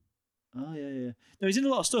 Oh yeah. No, he's in a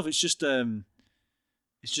lot of stuff. It's just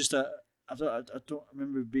that I don't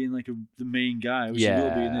remember being like the main guy. Which he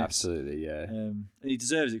will be in this. absolutely, yeah. And he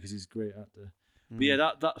deserves it because he's a great actor. But Mm.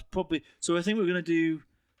 yeah, that's probably. So I think we're gonna do.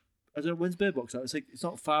 I don't know when's Bird Box out. It's like it's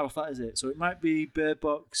not far off that, is it? So it might be Bird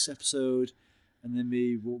Box episode, and then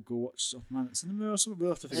maybe we'll go watch stuff. Man, it's we'll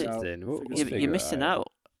have to figure out. Interesting. We'll figure figure something You're it missing out.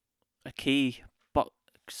 out a key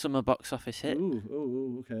summer box office hit.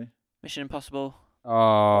 Ooh, okay. Mission Impossible.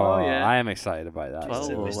 Oh, yeah. I am excited about that. 12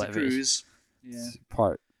 Mr. or Mr. whatever it is. Cruise. Yeah. It's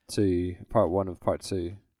part 1 of part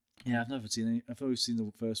 2. Yeah, I've never seen any. I've always seen the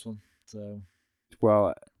first one. So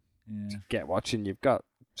Well, yeah. get watching. You've got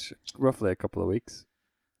roughly a couple of weeks.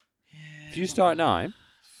 If you start now,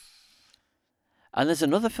 And there's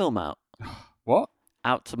another film what?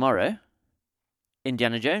 out tomorrow.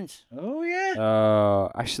 Indiana Jones. Oh yeah.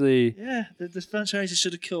 Actually, Yeah, the franchise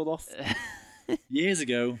should have killed off years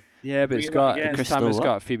ago. yeah, but Bring it's it back got again. this time it's Crystal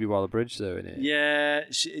got Phoebe Waller-Bridge though in it. Yeah,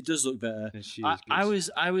 it does look better. And she I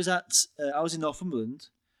is good. was in Northumberland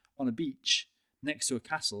on a beach next to a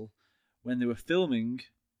castle when they were filming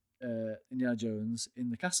Indiana Jones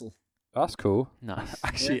in the castle. That's cool. Nice.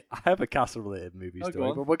 Actually, I have a castle-related movie Oh, go story,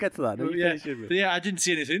 on. but we'll get to that. No, Oh, you yeah. finish it. But yeah, I didn't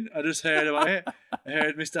see anything. I just heard about it. I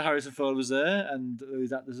heard Mr. Harrison Ford was there and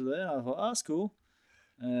his actors were there. And I thought, oh, that's cool.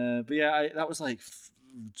 But yeah, that was like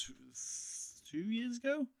 2 years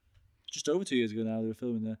ago, just over 2 years ago now. They were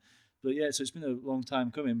filming there. But yeah, so it's been a long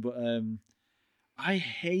time coming. But I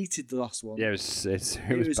hated the last one. Yeah, it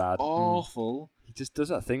was bad. Awful. He just does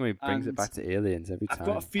that thing where he brings it And back to aliens every time. I've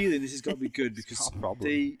got a feeling this has got to be good because got a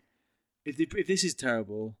problem. if this is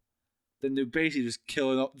terrible, then they're basically just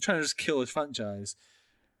they're trying to just kill this franchise.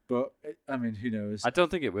 But I mean, who knows? I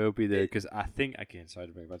don't think it will be there because I think again. Sorry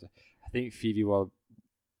to bring it back. I think Phoebe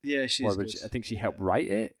Yeah, she's Waller-Bridge. good. I think she helped write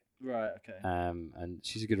it. Right. Okay. And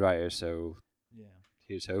she's a good writer, so Yeah.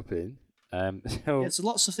 here's hoping. Yeah, so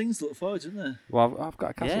lots of things to look forward to, isn't there? Well, I've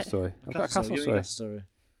got a castle Yeah. story. I've got a Castle castle story. story. Story.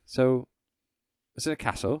 So it's in a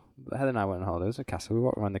castle. Heather and I went on holiday. It's a castle. We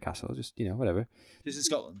walked around the castle, just whatever. This is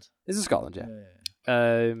Scotland. This is Scotland, yeah.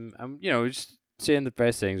 Yeah. And just seeing the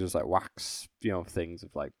various things was like wax, things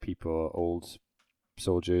of like people, old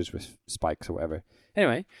soldiers with spikes or whatever.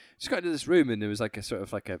 Anyway, just got into this room and there was like a sort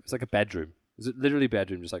of it's like a bedroom. It's literally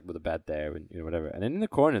bedroom, just like with a bed there and whatever. And then in the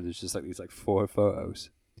corner, there's just like these like 4 photos.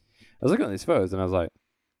 I was looking at these photos and I was like,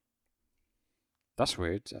 that's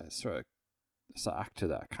weird. It's an actor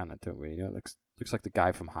that I kind of don't really know. It looks like the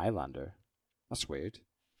guy from Highlander. That's weird.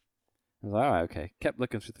 I was like, all right, okay. Kept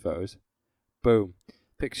looking through the photos. Boom.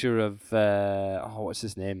 Picture of, what's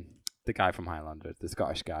his name? The guy from Highlander, the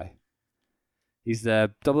Scottish guy. He's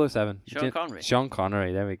the 007. Sean Connery. Sean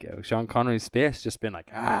Connery, there we go. Sean Connery's face just been like,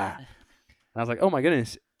 ah. And I was like, oh my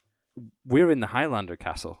goodness, we're in the Highlander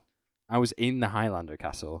castle. I was in the Highlander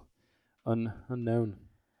castle. Unknown.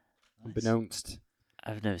 Nice. Unbeknownst.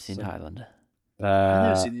 I've never seen So- Highlander. I've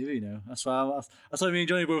never seen you, That's why me and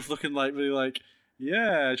Johnny both looking like really like,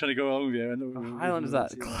 yeah, trying to go along with you. Highlander's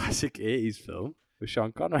that classic 80s film with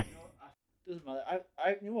Sean Connery. Doesn't matter.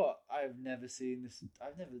 You know what? I've never seen this.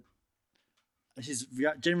 This is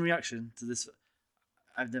genuine reaction to this.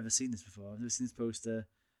 I've never seen this before. I've never seen this poster.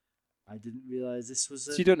 I didn't realize this was.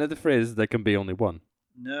 So you don't know the phrase "there can be only one"?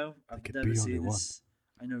 No, I've could never be seen only this.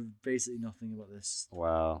 I know basically nothing about this.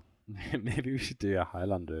 Well, maybe we should do a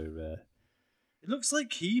Highlander. It looks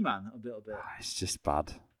like He-Man a little bit. It's just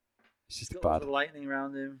bad. It's He's just got bad. the lightning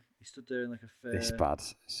around him. He stood there in like a fair. It's bad.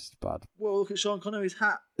 It's just bad. Whoa! Look at Sean Connery's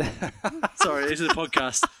hat. Sorry, this is a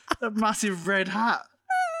podcast. That massive red hat.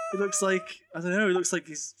 It looks like, I don't know, it looks like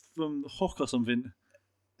he's from Hook or something.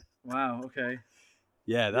 Wow, okay.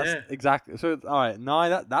 Yeah, that's Yeah. exactly. So, all right,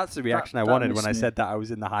 no, that's the reaction I that wanted when missed I me. said that I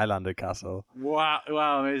was in the Highlander castle. Wow,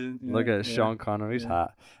 amazing. Yeah, Look at yeah. Sean Connery's yeah.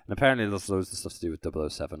 hat. And apparently there's loads of stuff to do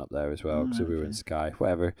with 007 up there as well, because we were in okay. Sky,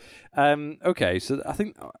 whatever. Okay, so I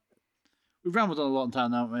think, We've rambled on a lot in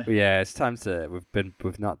time, haven't we? yeah, it's time to,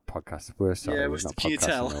 we've not podcasted, we're sorry, Yeah, we've not can you podcasted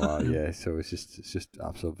tell? in a while, yeah, so it's just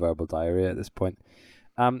absolute verbal diarrhea at this point.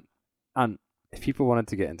 And if people wanted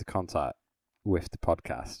to get into contact with the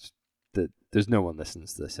podcast, there's no one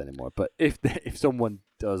listens to this anymore. But if someone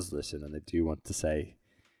does listen and they do want to say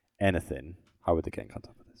anything, how would they get in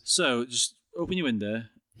contact with us? So, just open your window,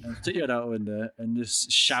 and stick your head out the window, and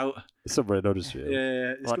just shout. Somewhere in Huddersfield.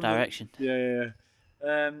 Yeah. What direction? Yeah.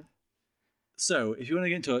 So, if you want to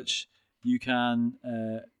get in touch, you can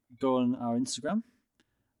go on our Instagram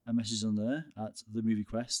and message on there at The Movie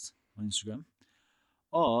Quest on Instagram.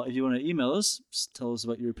 Or if you want to email us, just tell us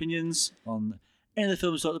about your opinions on any of the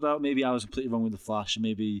films talked about. Maybe I was completely wrong with The Flash, and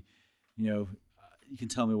maybe, you can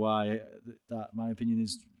tell me why that my opinion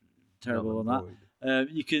is terrible on that.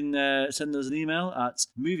 You can send us an email at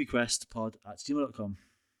moviequestpod@gmail.com.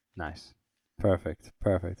 Nice. Perfect.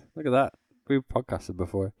 Look at that. We've podcasted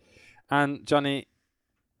before. And Johnny,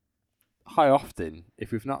 how often,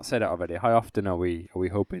 if we've not said it already, how often are we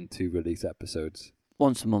hoping to release episodes?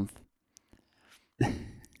 Once a month. Do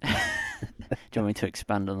you want me to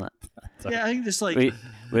expand on that? Yeah, I think just like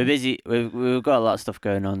We're busy. We've got a lot of stuff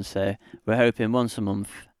going on, so we're hoping once a month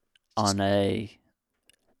on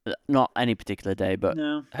not any particular day, but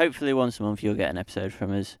no. hopefully once a month you'll get an episode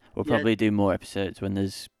from us. We'll Yeah. probably do more episodes when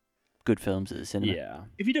there's good films at the cinema. Yeah.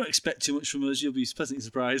 If you don't expect too much from us, you'll be pleasantly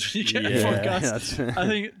surprised when you get a Yeah, podcast. that's- I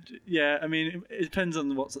think, I mean, it depends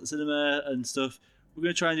on what's at the cinema and stuff. We're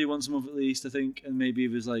going to try and do once a month at least, I think, and maybe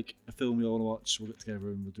if there's like a film we all want to watch, we'll get together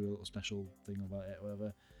and we'll do a little special thing about it, or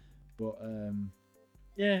whatever. But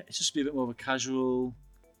it's just be a little more of a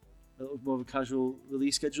casual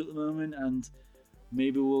release schedule at the moment, and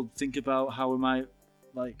maybe we'll think about how we might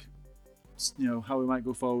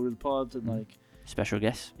go forward with the pod, and like Special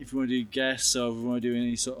guests. if we want to do guests or if we want to do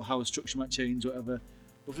any sort of how the structure might change, whatever.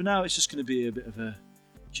 But for now, it's just going to be a bit of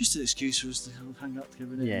just an excuse for us to hang out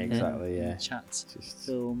together. innit? Yeah, And, exactly, and yeah. chat Just,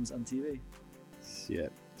 films and TV. yeah,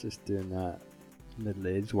 just doing that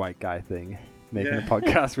middle-aged white guy thing, making a Yeah.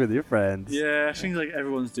 podcast with your friends. Yeah, I think like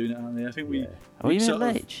everyone's doing it, aren't they? I think Yeah. Are we sort of-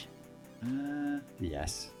 middle age?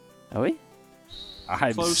 Yes. Are we?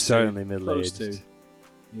 I'm Close to, certainly close middle-aged. to.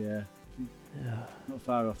 Yeah, not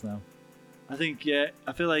far off now. I think,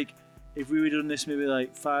 I feel like if we would have done this maybe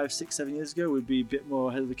like 5, 6, 7 years ago, we'd be a bit more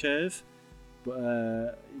ahead of the curve.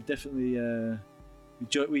 But definitely,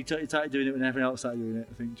 we started doing it when everyone else started doing it.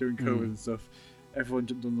 I think during COVID and stuff, everyone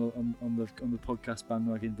jumped on the podcast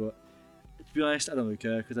bandwagon. But to be honest, I don't really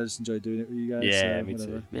care because I just enjoy doing it with you guys. Yeah, so me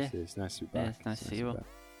whatever. too. Yeah. It's nice to be Yeah, back. it's nice to see you all. back.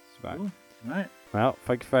 It's back. Cool. Right. Well,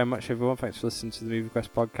 thank you very much, everyone. Thanks for listening to the Movie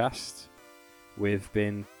Quest podcast. We've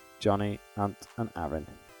been Johnny, Ant, and Aaron.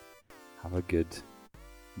 Have a good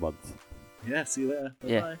month. Yeah. See you later.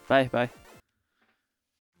 Yeah. Bye. Bye.